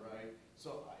clean, right?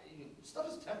 So stuff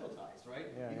is templatized, right?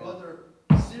 Yeah, You yeah. go out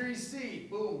there, Series C,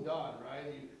 boom, done, right?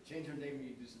 You change your name,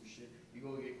 you do some shit. You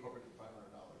go get corporate for $500,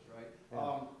 right?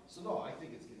 Yeah. So no, I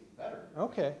think it's getting better.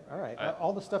 Okay, all right.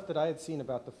 All the stuff that I had seen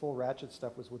about the full ratchet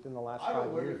stuff was within the last I 5 don't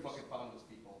know where years. you fucking found those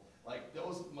people. Like,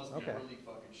 those must be Okay. really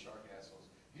fucking shark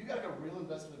assholes. If you got like a real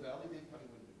investment valley, they probably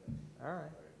wouldn't do that. All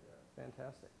right, Yeah.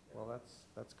 fantastic. Well,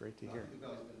 that's great to No, hear. I think the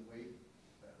valley's been way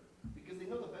better. Because they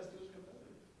know the best deals are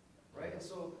competitive, right? And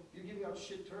so if you're giving out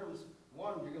shit terms,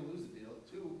 one, you're gonna lose the deal.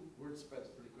 Two, word spreads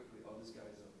pretty quickly. Oh, this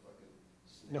guy's a fucking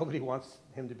snake. Nobody wants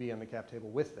him to be on the cap table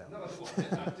with them. No,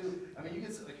 not to. I mean, you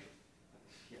get like,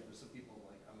 yeah, there's some people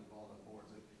like I'm involved on boards.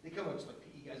 Like, they come up just like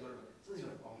PE guys, whatever. So they're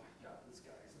like, oh my god, this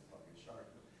guy's a fucking shark.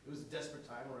 It was a desperate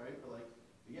time, right? But like,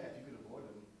 yeah, if you could avoid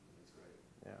him, it's great.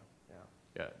 Yeah, yeah.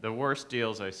 Yeah, the worst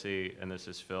deals I see, and this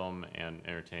is film and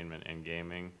entertainment and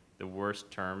gaming, the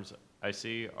worst terms I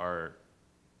see are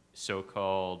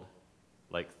so-called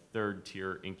like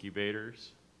third-tier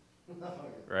incubators,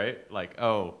 right? Like,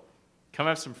 oh, come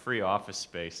have some free office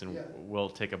space and Yeah. we'll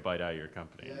take a bite out of your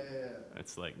company. Yeah.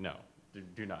 It's like, no,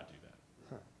 do not do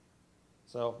that.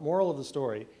 So moral of the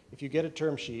story, if you get a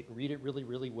term sheet, read it really,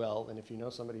 really well, and if you know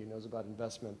somebody who knows about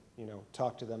investment,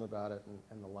 talk to them about it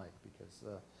and the like, because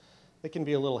it can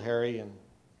be a little hairy, and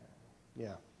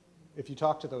yeah. If you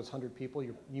talk to those 100 people,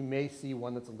 you may see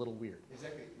one that's a little weird.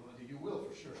 Exactly. Well, you will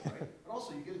for sure, right? But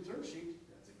also, you get a term sheet.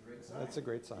 That's a great sign. That's a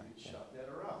great sign. You can shop that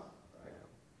around, right?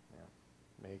 Yeah.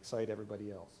 May excite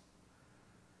everybody else.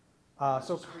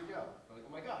 So freak out. Like,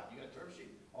 oh my God, you got a term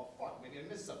sheet? Oh fuck, maybe I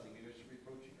missed something. Maybe I should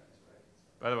approach you guys, right?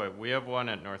 By the way, we have one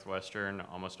at Northwestern.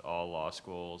 Almost all law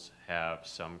schools have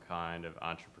some kind of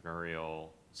entrepreneurial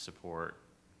support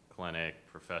clinic,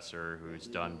 professor who's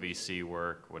done VC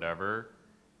work, whatever.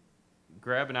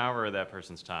 Grab an hour of that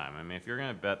person's time. I mean, if you're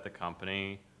going to bet the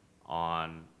company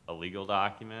on a legal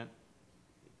document,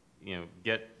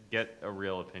 get a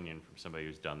real opinion from somebody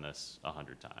who's done this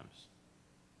 100 times.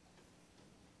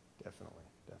 Definitely.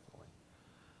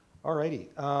 All righty.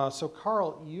 So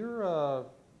Karl, you're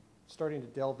starting to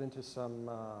delve into some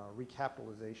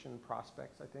recapitalization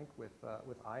prospects, I think, with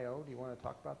IO. Do you want to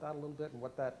talk about that a little bit and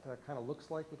what that kind of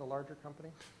looks like with a larger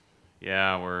company?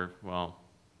 Yeah,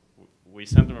 we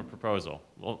sent them a proposal.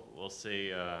 We'll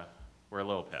see. We're a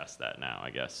little past that now, I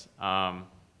guess.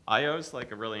 IO's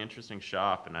like a really interesting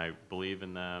shop, and I believe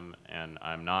in them, and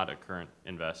I'm not a current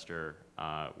investor.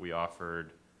 We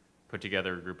put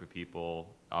together a group of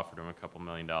people, offered them a couple $1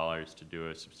 million to do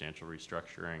a substantial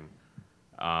restructuring,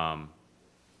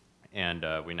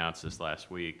 and we announced this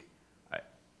last week.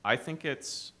 I think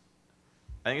it's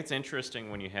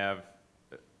interesting when you have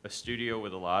a studio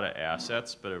with a lot of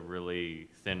assets but a really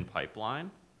thin pipeline,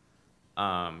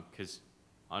 because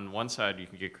on one side you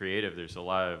can get creative. There's a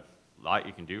lot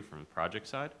you can do from the project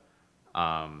side.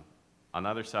 On the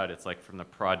other side, it's like from the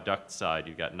product side,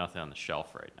 you've got nothing on the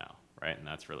shelf right now, right? And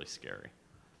that's really scary.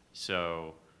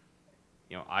 So,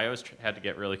 IO's had to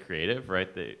get really creative, right?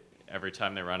 Every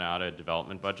time they run out of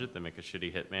development budget, they make a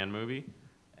shitty Hitman movie,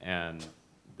 and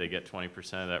they get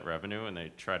 20% of that revenue, and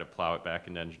they try to plow it back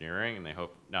into engineering, and they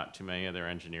hope not too many of their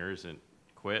engineers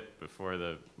quit before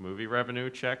the movie revenue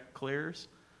check clears.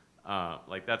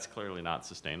 That's clearly not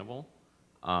sustainable.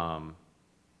 And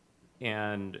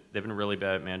they've been really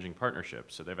bad at managing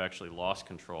partnerships, so they've actually lost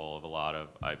control of a lot of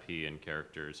IP and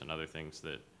characters and other things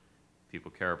that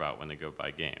people care about when they go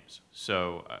buy games.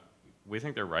 So we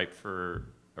think they're ripe for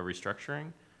a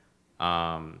restructuring,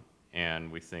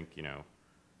 and we think,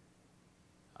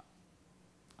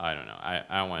 I don't know, I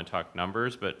don't want to talk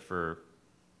numbers, but for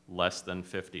less than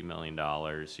 $50 million,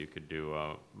 you could do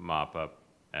a mop-up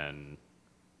and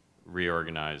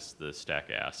reorganize the stack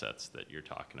of assets that you're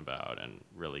talking about and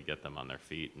really get them on their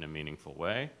feet in a meaningful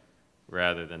way,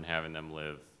 rather than having them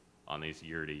live on these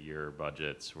year-to-year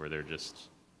budgets where they're just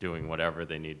doing whatever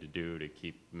they need to do to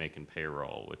keep making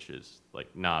payroll, which is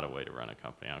not a way to run a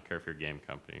company. I don't care if you're a game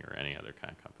company or any other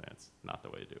kind of company. It's not the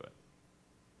way to do it.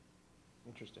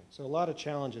 Interesting. So a lot of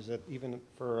challenges even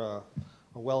for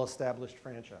a well-established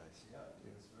franchise. Yeah,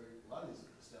 a lot of these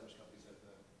established companies have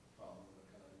that problem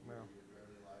with kind of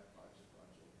barely alive project.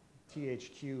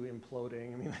 THQ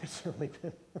imploding. I mean, there's certainly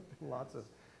been lots of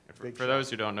big For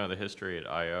those who don't know the history at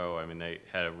IO, I mean, they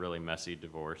had a really messy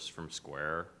divorce from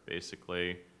Square,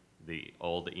 basically, the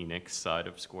old Enix side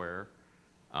of Square.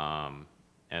 And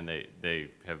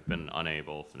they have been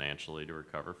unable financially to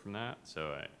recover from that.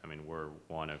 So, I mean, we're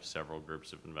one of several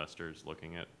groups of investors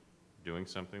looking at doing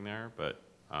something there. But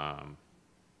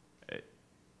it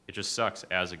just sucks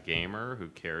as a gamer who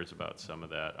cares about some of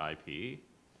that IP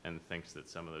and thinks that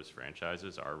some of those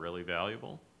franchises are really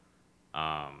valuable.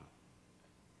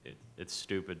 It's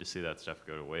stupid to see that stuff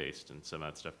go to waste, and some of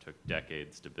that stuff took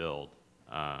decades to build.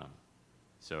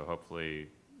 So hopefully,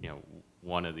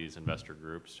 one of these investor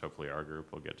groups, hopefully our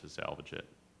group, will get to salvage it.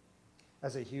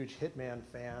 As a huge Hitman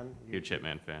fan, Huge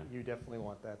Hitman fan. You definitely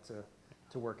want that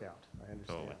to work out. I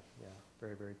understand. Totally. Yeah,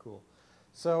 very, very cool.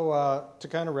 So to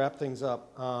kind of wrap things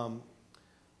up,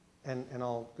 and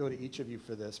I'll go to each of you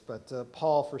for this, but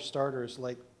Paul, for starters,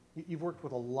 you've worked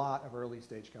with a lot of early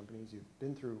stage companies. You've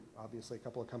been through, obviously, a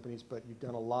couple of companies, but you've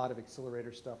done a lot of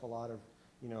accelerator stuff, a lot of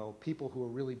people who are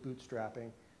really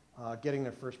bootstrapping, getting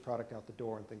their first product out the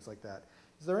door and things like that.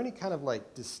 Is there any kind of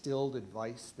distilled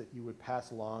advice that you would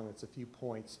pass along that's a few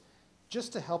points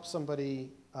just to help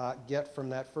somebody get from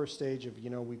that first stage of,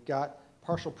 we've got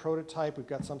partial prototype, we've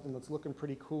got something that's looking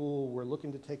pretty cool, we're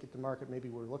looking to take it to market, maybe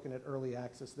we're looking at early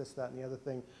access, this, that, and the other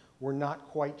thing. We're not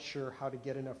quite sure how to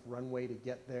get enough runway to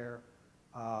get there,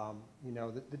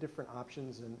 the different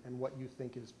options and what you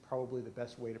think is probably the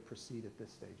best way to proceed at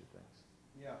this stage of things.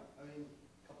 Yeah, I mean,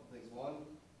 a couple things. One,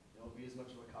 be as much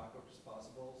of a cockroach as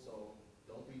possible. So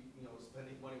don't be,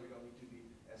 spending money where you don't need to. Be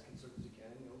as conservative as you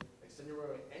can. send your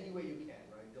way any way you can,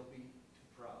 right? Don't be too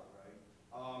proud, right?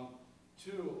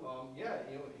 Two, yeah,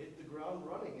 you know, hit the ground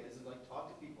running, as in like talk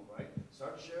to people, right?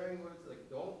 Start sharing what it's like.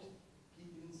 Don't keep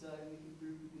it inside, make it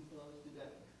through, you can do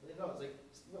that. No, it's like,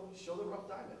 you know, show the rough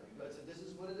diamond. You guys said this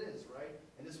is what it is, right?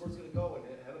 And this is where it's gonna go, and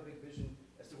have a big vision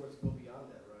as to where it's gonna go beyond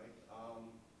that, right?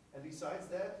 And besides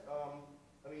that,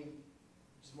 I mean,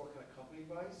 just more kind of company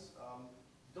advice.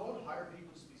 Don't hire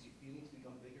people just because you feel need to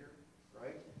become bigger,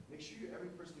 right? Make sure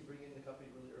every person you bring in the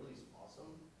company really early is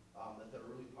awesome. That they're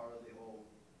really part of the whole,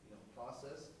 you know,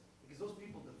 process. Because those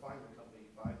people define your company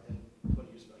 5, 10,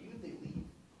 20 years from now. Even if they leave,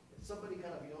 if somebody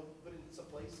kind of, you know, put it in some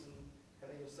place and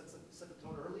kind of, you know, set the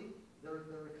tone early, their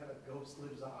kind of ghost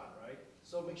lives on, right?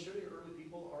 So make sure your early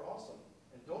people are awesome.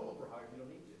 And don't overhire if you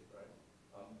don't need to, right?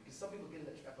 Because some people get in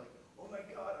that trap like, oh my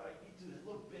God, I need to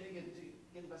look big and to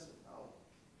get investment. No.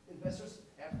 Investors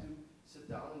have to sit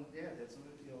down and, yeah, that's some,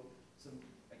 you know, some,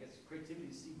 I guess, creativity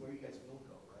to see where you guys will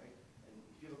go, right? And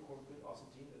if you have a core good, awesome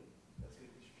team, then that's going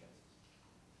to increase your chances.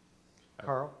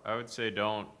 Karl? I would say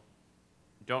don't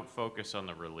focus on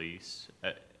the release.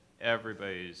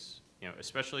 Everybody's, you know,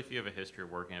 especially if you have a history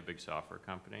of working at a big software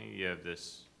company, you have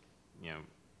this, you know,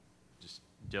 just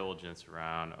diligence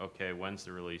around, okay, when's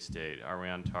the release date? Are we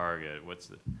on target?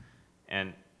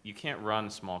 And you can't run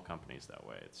small companies that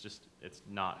way. It's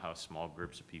not how small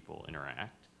groups of people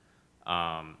interact.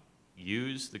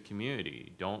 Use the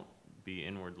community. Don't be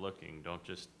inward looking. Don't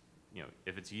just, you know,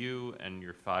 if it's you and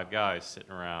your 5 guys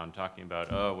sitting around talking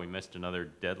about, oh, we missed another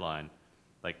deadline,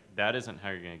 like that isn't how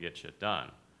you're gonna get shit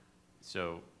done.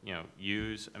 So, you know,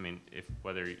 I mean,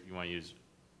 whether you wanna use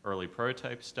early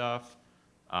prototype stuff,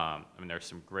 I mean, there's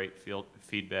some great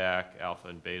feedback, alpha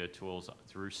and beta tools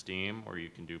through Steam, where you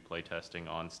can do playtesting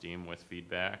on Steam with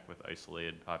feedback with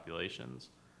isolated populations.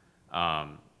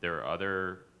 There are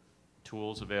other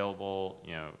tools available,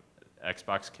 you know,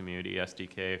 Xbox Community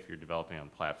SDK if you're developing on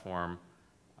platform.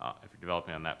 If you're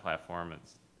developing on that platform,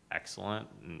 it's excellent,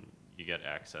 and you get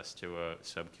access to a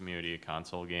sub-community of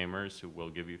console gamers who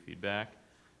will give you feedback.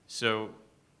 So,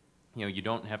 you know, you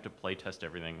don't have to playtest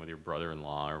everything with your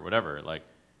brother-in-law or whatever. Like,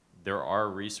 there are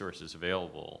resources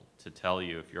available to tell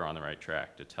you if you're on the right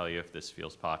track, to tell you if this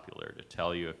feels popular, to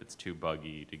tell you if it's too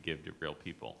buggy to give to real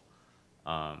people.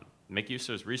 Make use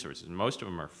of those resources. Most of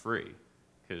them are free,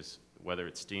 because whether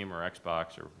it's Steam or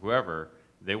Xbox or whoever,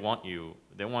 they want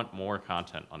more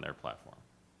content on their platform.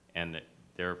 And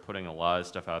they're putting a lot of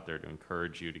stuff out there to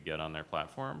encourage you to get on their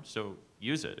platform. So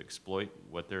use it, exploit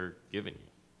what they're giving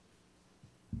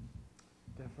you.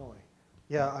 Definitely.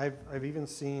 Yeah, I've even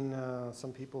seen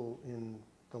some people in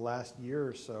the last year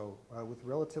or so with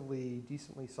relatively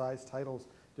decently sized titles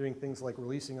doing things like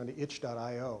releasing onto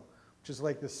itch.io, which is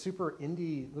like this super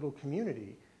indie little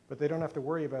community, but they don't have to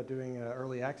worry about doing an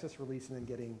early access release and then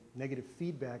getting negative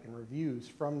feedback and reviews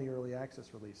from the early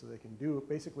access release. So they can do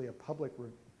basically a public,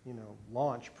 you know,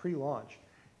 launch, pre-launch,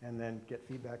 and then get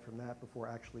feedback from that before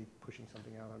actually pushing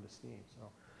something out onto Steam.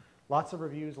 So lots of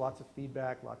reviews, lots of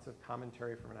feedback, lots of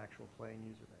commentary from an actual playing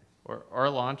user base. Or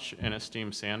launch in a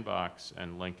Steam sandbox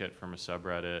and link it from a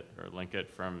subreddit, or link it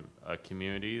from a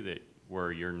community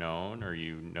where you're known, or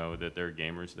you know that there are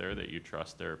gamers there that you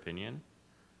trust their opinion.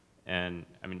 And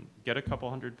I mean, get a couple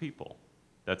hundred people.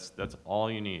 That's all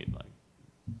you need.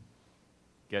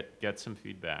 Like, get some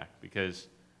feedback, because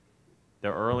the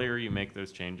earlier you make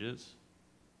those changes,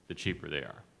 the cheaper they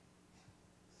are.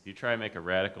 If you try to make a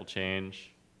radical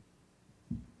change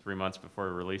 3 months before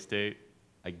a release date,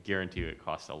 I guarantee you it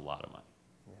costs a lot of money.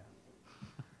 Yeah.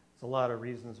 There's a lot of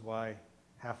reasons why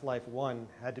Half-Life 1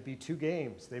 had to be 2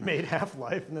 games. They made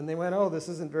Half-Life, and then they went, oh, this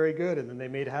isn't very good, and then they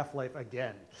made Half-Life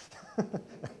again.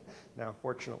 Now,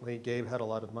 fortunately, Gabe had a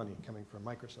lot of money coming from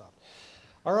Microsoft.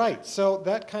 All right, so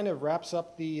that kind of wraps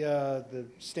up the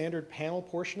standard panel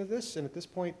portion of this, and at this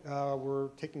point, we're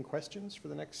taking questions for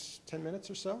the next 10 minutes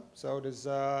or so. So does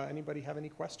anybody have any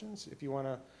questions? If you want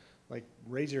to like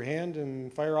raise your hand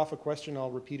and fire off a question,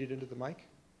 I'll repeat it into the mic.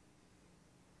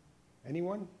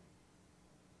 Anyone?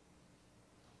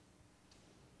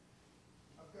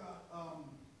 I've got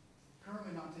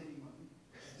currently not taking money.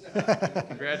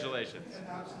 Congratulations. It's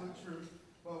an absolute truth.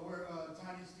 But we're a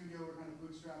tiny studio. We're kind of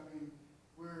bootstrapping.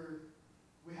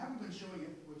 We haven't been showing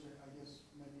it, which I guess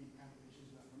might be kind of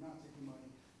issues that we're not taking money.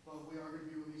 But we are going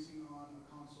to be releasing on a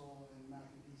console and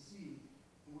Mac and PC.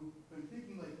 And we've been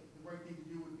thinking like the right thing to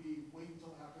do would be wait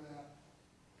until after that,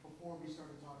 before we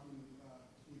started talking to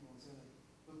people and say like,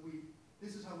 look,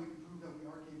 this is how we can prove that we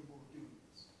are capable of doing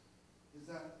this. Does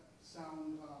that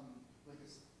sound like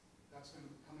that's going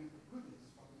to come in pretty quickly? This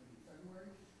is probably going to be February.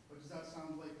 But does that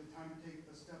sound like the time to take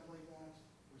a step like that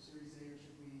for Series A, or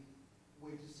should we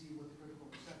wait to see what the critical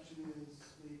reception is?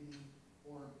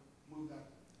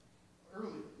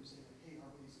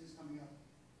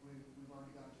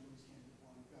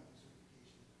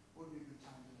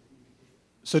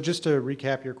 So just to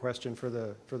recap your question for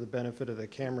the benefit of the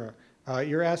camera,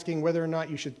 you're asking whether or not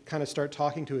you should kind of start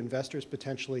talking to investors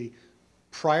potentially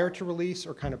prior to release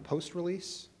or kind of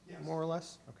post-release, Yes. more or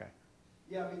less? Okay.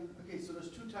 Yeah, I mean, okay, so there's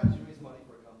 2 times you raise money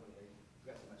for a company. I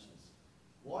forgot to mention this.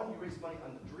 1, you raise money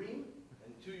on the dream,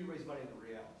 and 2, you raise money in the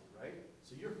reality, right?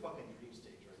 So you're fucking dream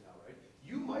stage right now, right?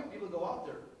 You might be able to go out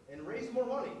there and raise more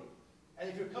money, and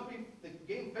if your company, the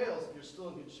game fails, you're still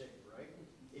in good shape, right?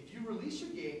 If you release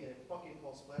your game and it fucking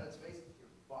falls flat on its face,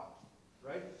 you're fucked,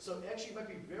 right? So actually, it might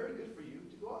be very good for you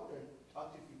to go out there and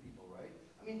talk to a few people, right?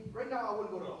 I mean, right now, I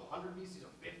wouldn't go to 100 VCs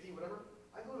or 50, whatever.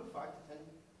 I go to 5 to 10,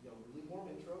 really warm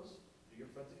intros, do your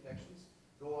friends and connections,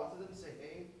 go out to them and say,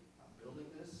 hey, I'm building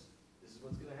this. This is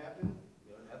what's going to happen.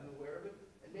 Have them aware of it.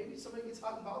 And maybe somebody gets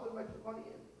hot and bothered, might put money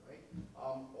in, right?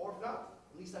 Or if not,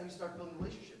 at least now you start building a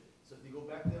relationship. So if you go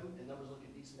back to them and numbers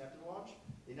looking decent after the launch,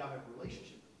 they now have a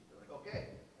relationship with you. They're like,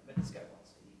 okay, I met this guy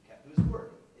once, and he kept to his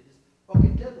word. It is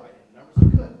fucking deadline, and the numbers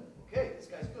are good. Okay, this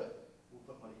guy's good. We'll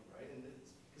put money in, right? And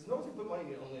it's because no one's gonna put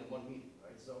money in only in one meeting,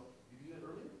 right? So if you do it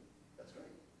earlier, that's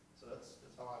great. So that's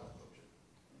how I would approach it.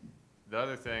 The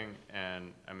other thing,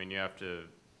 and I mean, you have to,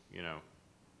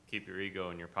 keep your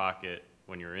ego in your pocket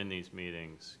when you're in these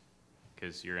meetings,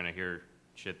 because you're gonna hear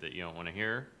shit that you don't want to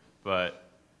hear. But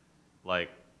like,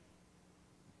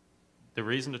 the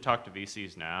reason to talk to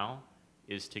VCs now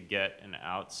is to get an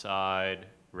outside,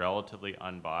 relatively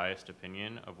unbiased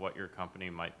opinion of what your company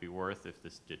might be worth if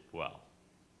this did well.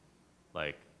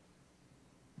 Like,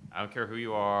 I don't care who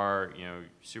you are, you're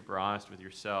super honest with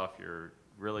yourself, you're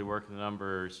really working the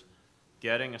numbers,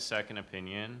 getting a second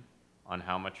opinion on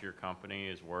how much your company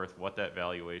is worth, what that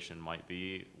valuation might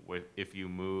be if you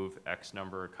move X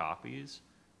number of copies,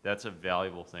 that's a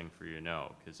valuable thing for you to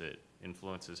know, because it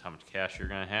influences how much cash you're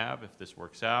going to have if this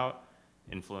works out,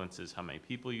 influences how many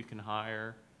people you can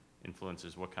hire,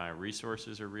 influences what kind of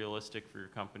resources are realistic for your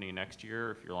company next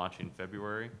year if you're launching in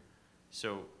February.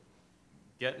 So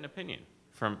get an opinion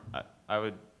from, I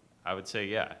would say,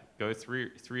 yeah, go three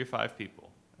to 5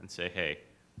 people and say, hey,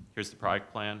 here's the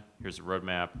product plan, here's the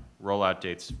roadmap, rollout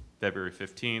date's February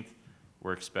 15th,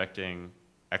 we're expecting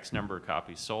X number of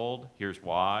copies sold, here's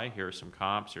why, here are some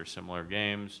comps, here's similar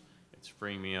games, it's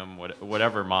freemium,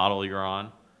 whatever model you're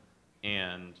on,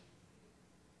 and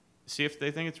see if they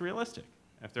think it's realistic.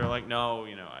 If they're like, no,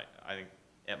 I think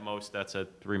at most that's a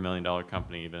 $3 million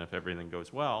company, even if everything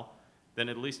goes well, then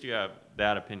at least you have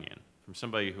that opinion from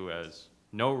somebody who has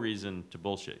no reason to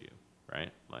bullshit you,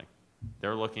 right? Like,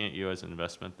 they're looking at you as an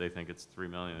investment. They think it's 3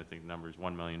 million. They think the number is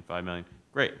 1 million, 5 million.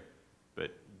 Great,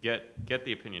 but get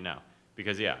the opinion now,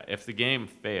 because yeah, if the game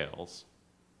fails,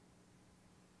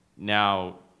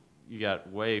 now you got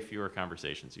way fewer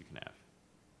conversations you can have,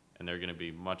 and they're going to be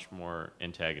much more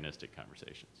antagonistic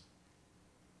conversations.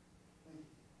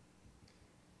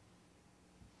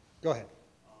 Go ahead.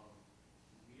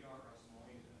 We are a small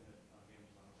independent game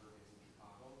developer based in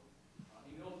Chicago.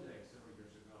 In the old days, several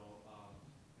years ago,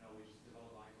 we just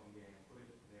developed an iPhone game and put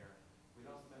it there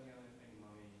without spending any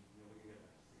money. We can get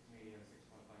 6 million,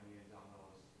 6.5 million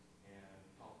downloads and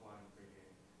top line free game.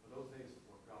 But those days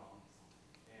were gone.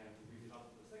 And we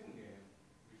developed the second game,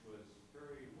 which was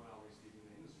very well received in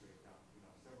the industry. Got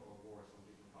several awards from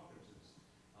different conferences.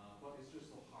 But it's just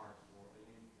so hard for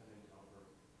an independent developer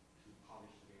to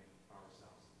publish the game by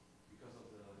ourselves because of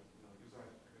the user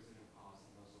acquisition costs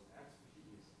and also the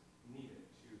expertise needed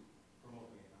to promote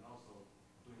the game and also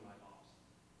doing live ops.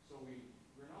 So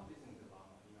we're now facing a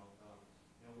dilemma.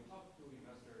 We talk to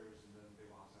investors and then they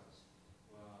ask us,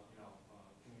 well,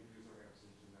 can we do user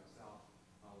acquisition themselves?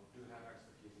 Do have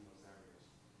expertise in those areas?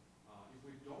 If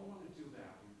we don't want to do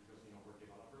that because we're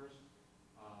developers,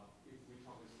 if we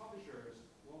talk with publishers,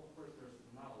 well, first there's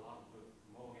not a lot of good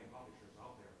mobile game publishers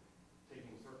out there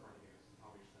taking third-party games and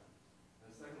publish them.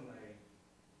 And secondly,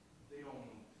 they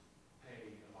don't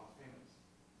pay advance payments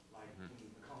like in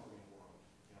the console game world.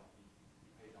 You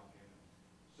pay down payment.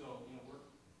 So we're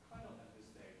kind of at this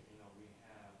stage. We have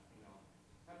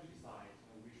to decide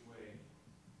which way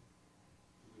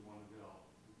do we want to go.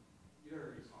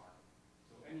 Either is hard.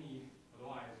 So any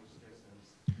advice or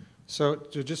suggestions? So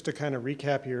just to kind of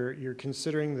recap, you're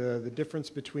considering the difference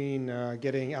between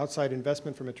getting outside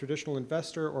investment from a traditional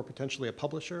investor or potentially a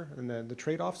publisher, and then the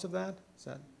trade-offs of that? Is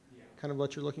that kind of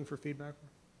what you're looking for feedback for?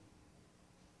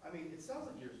 I mean, it sounds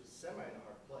like you're semi in a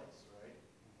hard place, right?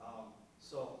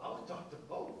 So I would talk to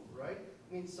both, right?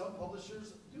 I mean, some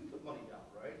publishers do put money down,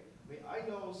 right? I mean, I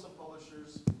know some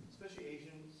publishers, especially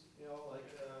Asians, like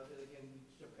in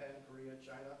Japan, Korea,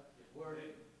 China, where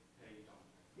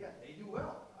they do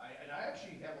well. I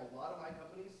actually have a lot of my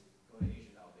companies go to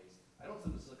Asia nowadays. I don't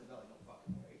send them to Silicon Valley, no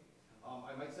fucking way.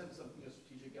 I might send some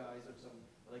strategic guys or some,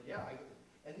 like, yeah,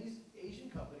 and these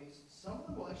Asian companies, some of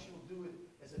them will actually do it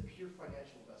as a pure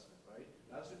financial investment, right?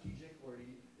 Not strategic, where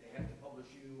they have to publish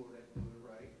you or they have to do it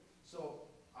right. So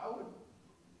I would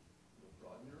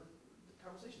broaden your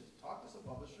conversations. Talk to some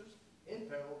publishers, in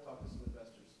parallel, talk to some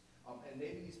investors. And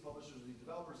maybe these publishers or these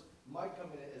developers might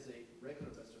come in as a regular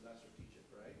investor, not strategic,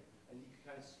 right? And you can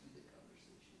kind of skew the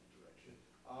conversation in that direction.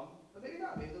 But maybe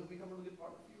not. Maybe they'll become a really good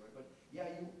partner for you, right? But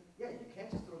yeah, you can't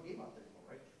just throw a game out there anymore,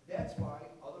 right? That's why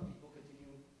other people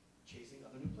continue chasing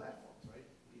other new platforms, right?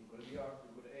 People go to VR,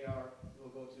 people go to AR,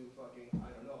 people go to fucking,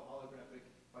 I don't know, holographic,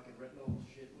 fucking retinal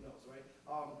shit, who knows, right?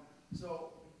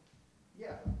 So,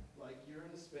 yeah, like you're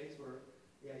in a space where,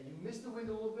 yeah, you missed the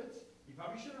window a little bit. You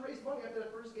probably should have raised money after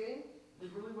that first game.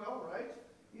 Did really well, right?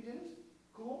 You didn't?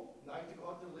 Cool. Now you have to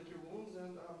go out there, lick your wounds,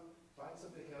 and find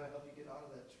something that can help you get out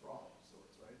of that trough of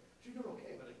sorts, right? You're doing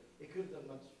okay, but it could have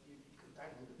done much, you could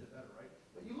have done a little bit better, right?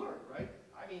 But you learned, right?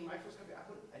 I mean, my first company, I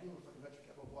knew what fucking venture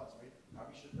capital was, right?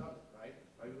 Probably should have done it, right?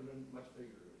 Probably would have been much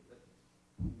bigger. But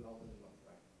we all didn't know,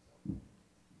 right? So.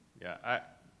 Yeah,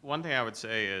 one thing I would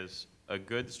say is a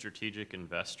good strategic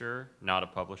investor, not a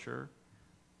publisher,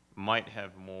 might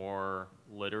have more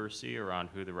literacy around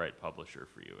who the right publisher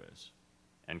for you is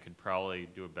and could probably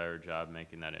do a better job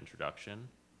making that introduction.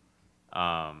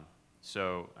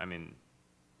 So, I mean,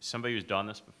 somebody who's done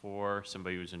this before,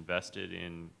 somebody who's invested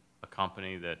in a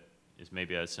company that is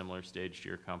maybe at a similar stage to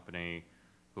your company,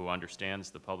 who understands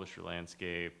the publisher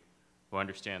landscape, who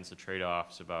understands the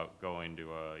trade-offs about going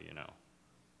to a, you know,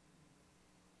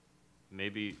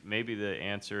 maybe the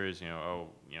answer is,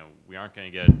 we aren't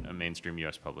going to get a mainstream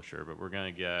U.S. publisher, but we're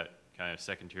going to get kind of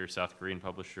second-tier South Korean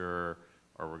publisher,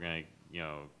 or we're going to,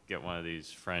 get one of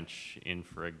these French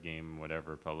infra game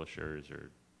whatever publishers, or,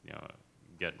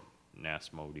 get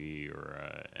NASMOD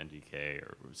or NDK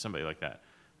or somebody like that.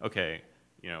 Okay,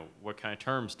 what kind of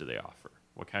terms do they offer?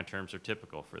 What kind of terms are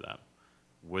typical for them?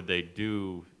 Would they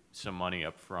do some money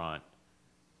up front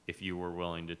if you were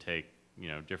willing to take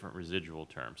different residual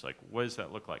terms? Like, what does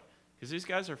that look like? Because these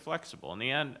guys are flexible. In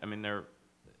the end, I mean, a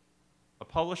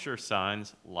publisher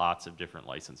signs lots of different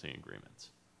licensing agreements.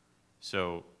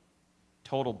 So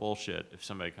total bullshit if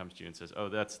somebody comes to you and says, oh,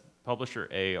 that's publisher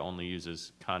A only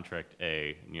uses contract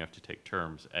A, and you have to take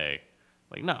terms A.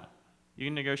 Like, no, you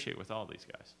can negotiate with all these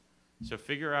guys. So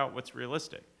figure out what's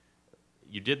realistic.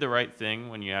 You did the right thing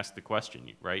when you asked the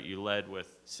question, right? You led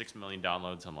with 6 million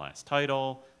downloads on the last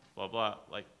title, blah, blah.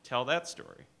 Like, tell that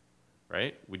story,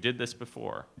 right? We did this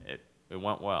before. It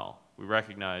went well. We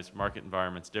recognize market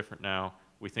environment's different now.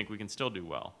 We think we can still do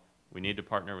well. We need to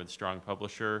partner with a strong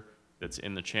publisher that's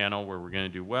in the channel where we're going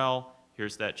to do well.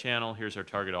 Here's that channel. Here's our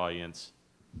target audience.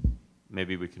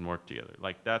 Maybe we can work together.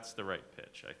 Like, that's the right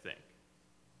pitch, I think.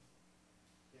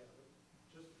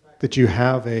 That you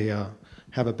have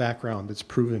a background that's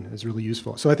proven is really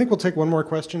useful. So I think we'll take one more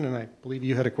question, and I believe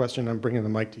you had a question. I'm bringing the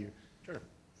mic to you. Sure.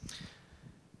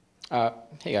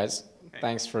 Hey guys,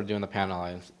 thanks for doing the panel.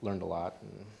 I learned a lot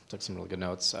and took some really good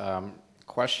notes.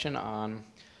 Question on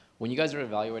when you guys are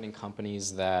evaluating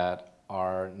companies that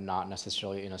are not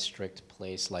necessarily in a strict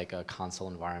place like a console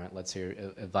environment. Let's say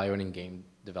you're evaluating game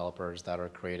developers that are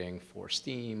creating for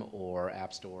Steam or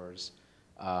app stores.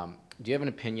 Do you have an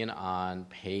opinion on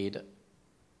paid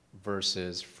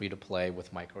versus free-to-play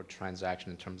with microtransaction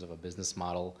in terms of a business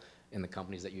model in the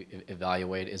companies that you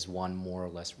evaluate? Is one more or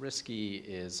less risky?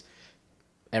 Is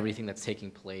everything that's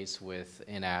taking place with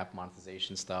in-app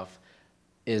monetization stuff,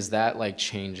 is that like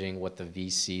changing what the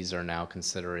VCs are now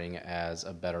considering as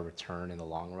a better return in the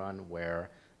long run,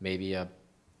 where maybe a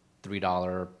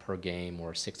 $3 per game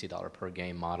or $60 per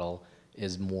game model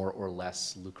is more or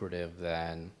less lucrative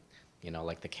than,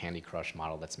 like the Candy Crush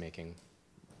model that's making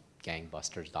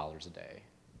gangbusters dollars a day?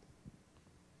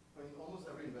 I mean, almost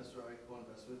every investor I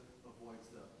co-invest with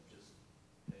avoids the just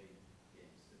pay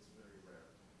games. It's very rare,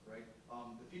 right?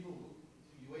 The people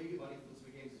the way you get money from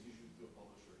specific games is usually through a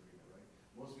publisher agreement, right?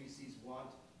 Most VCs want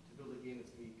to build a game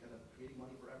that's going to be kind of creating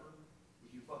money forever.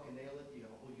 If you fucking nail it, you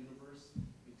have a whole universe.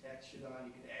 You tack shit on,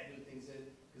 you can add new things in,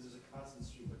 because there's a constant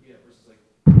stream. But yeah, versus like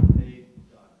paid,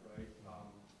 done, right?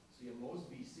 So yeah, most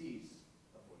VCs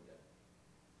avoid that.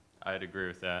 I'd agree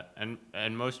with that.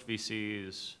 And most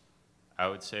VCs, I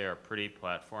would say, are pretty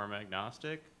platform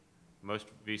agnostic. Most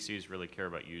VCs really care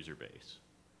about user base.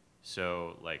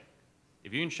 So, like,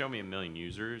 if you can show me 1 million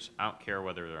users, I don't care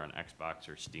whether they're on Xbox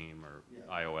or Steam or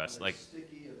iOS. Like,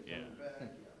 sticky, or yeah.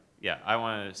 back, Yeah, I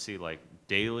want to see like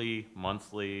daily,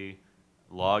 monthly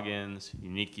logins,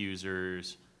 unique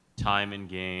users, time in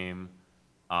game.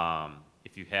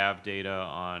 If you have data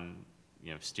on,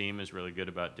 Steam is really good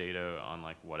about data on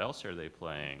like what else are they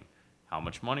playing, how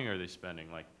much money are they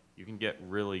spending? Like, you can get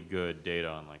really good data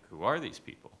on, like, who are these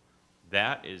people?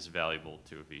 That is valuable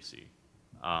to a VC.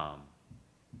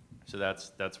 So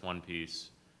that's one piece.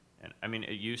 And I mean,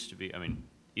 it used to be, I mean,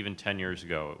 even 10 years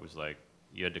ago, it was like,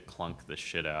 you had to clunk the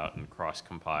shit out and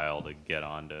cross-compile to get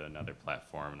onto another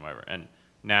platform and whatever. And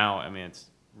now, I mean,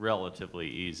 it's relatively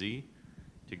easy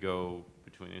to go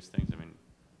between these things. I mean,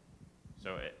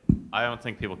 so I don't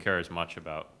think people care as much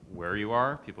about where you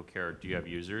are. People care, do you have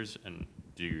users, and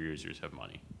do your users have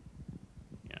money?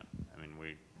 Yeah, I mean,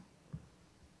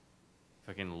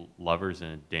 fucking Lovers in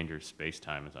a Dangerous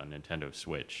Space-Time is on Nintendo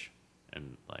Switch.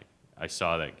 And, like, I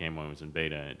saw that game when it was in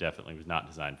beta, and it definitely was not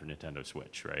designed for Nintendo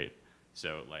Switch, right?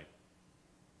 So, like,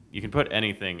 you can put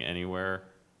anything anywhere.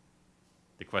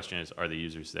 The question is, are the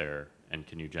users there, and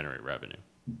can you generate revenue?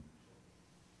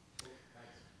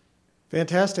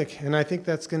 Fantastic. And I think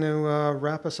that's going to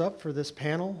wrap us up for this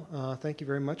panel. Thank you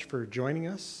very much for joining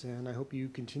us, and I hope you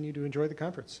continue to enjoy the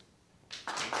conference.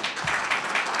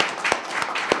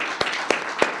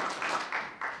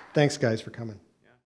 Thanks, guys, for coming.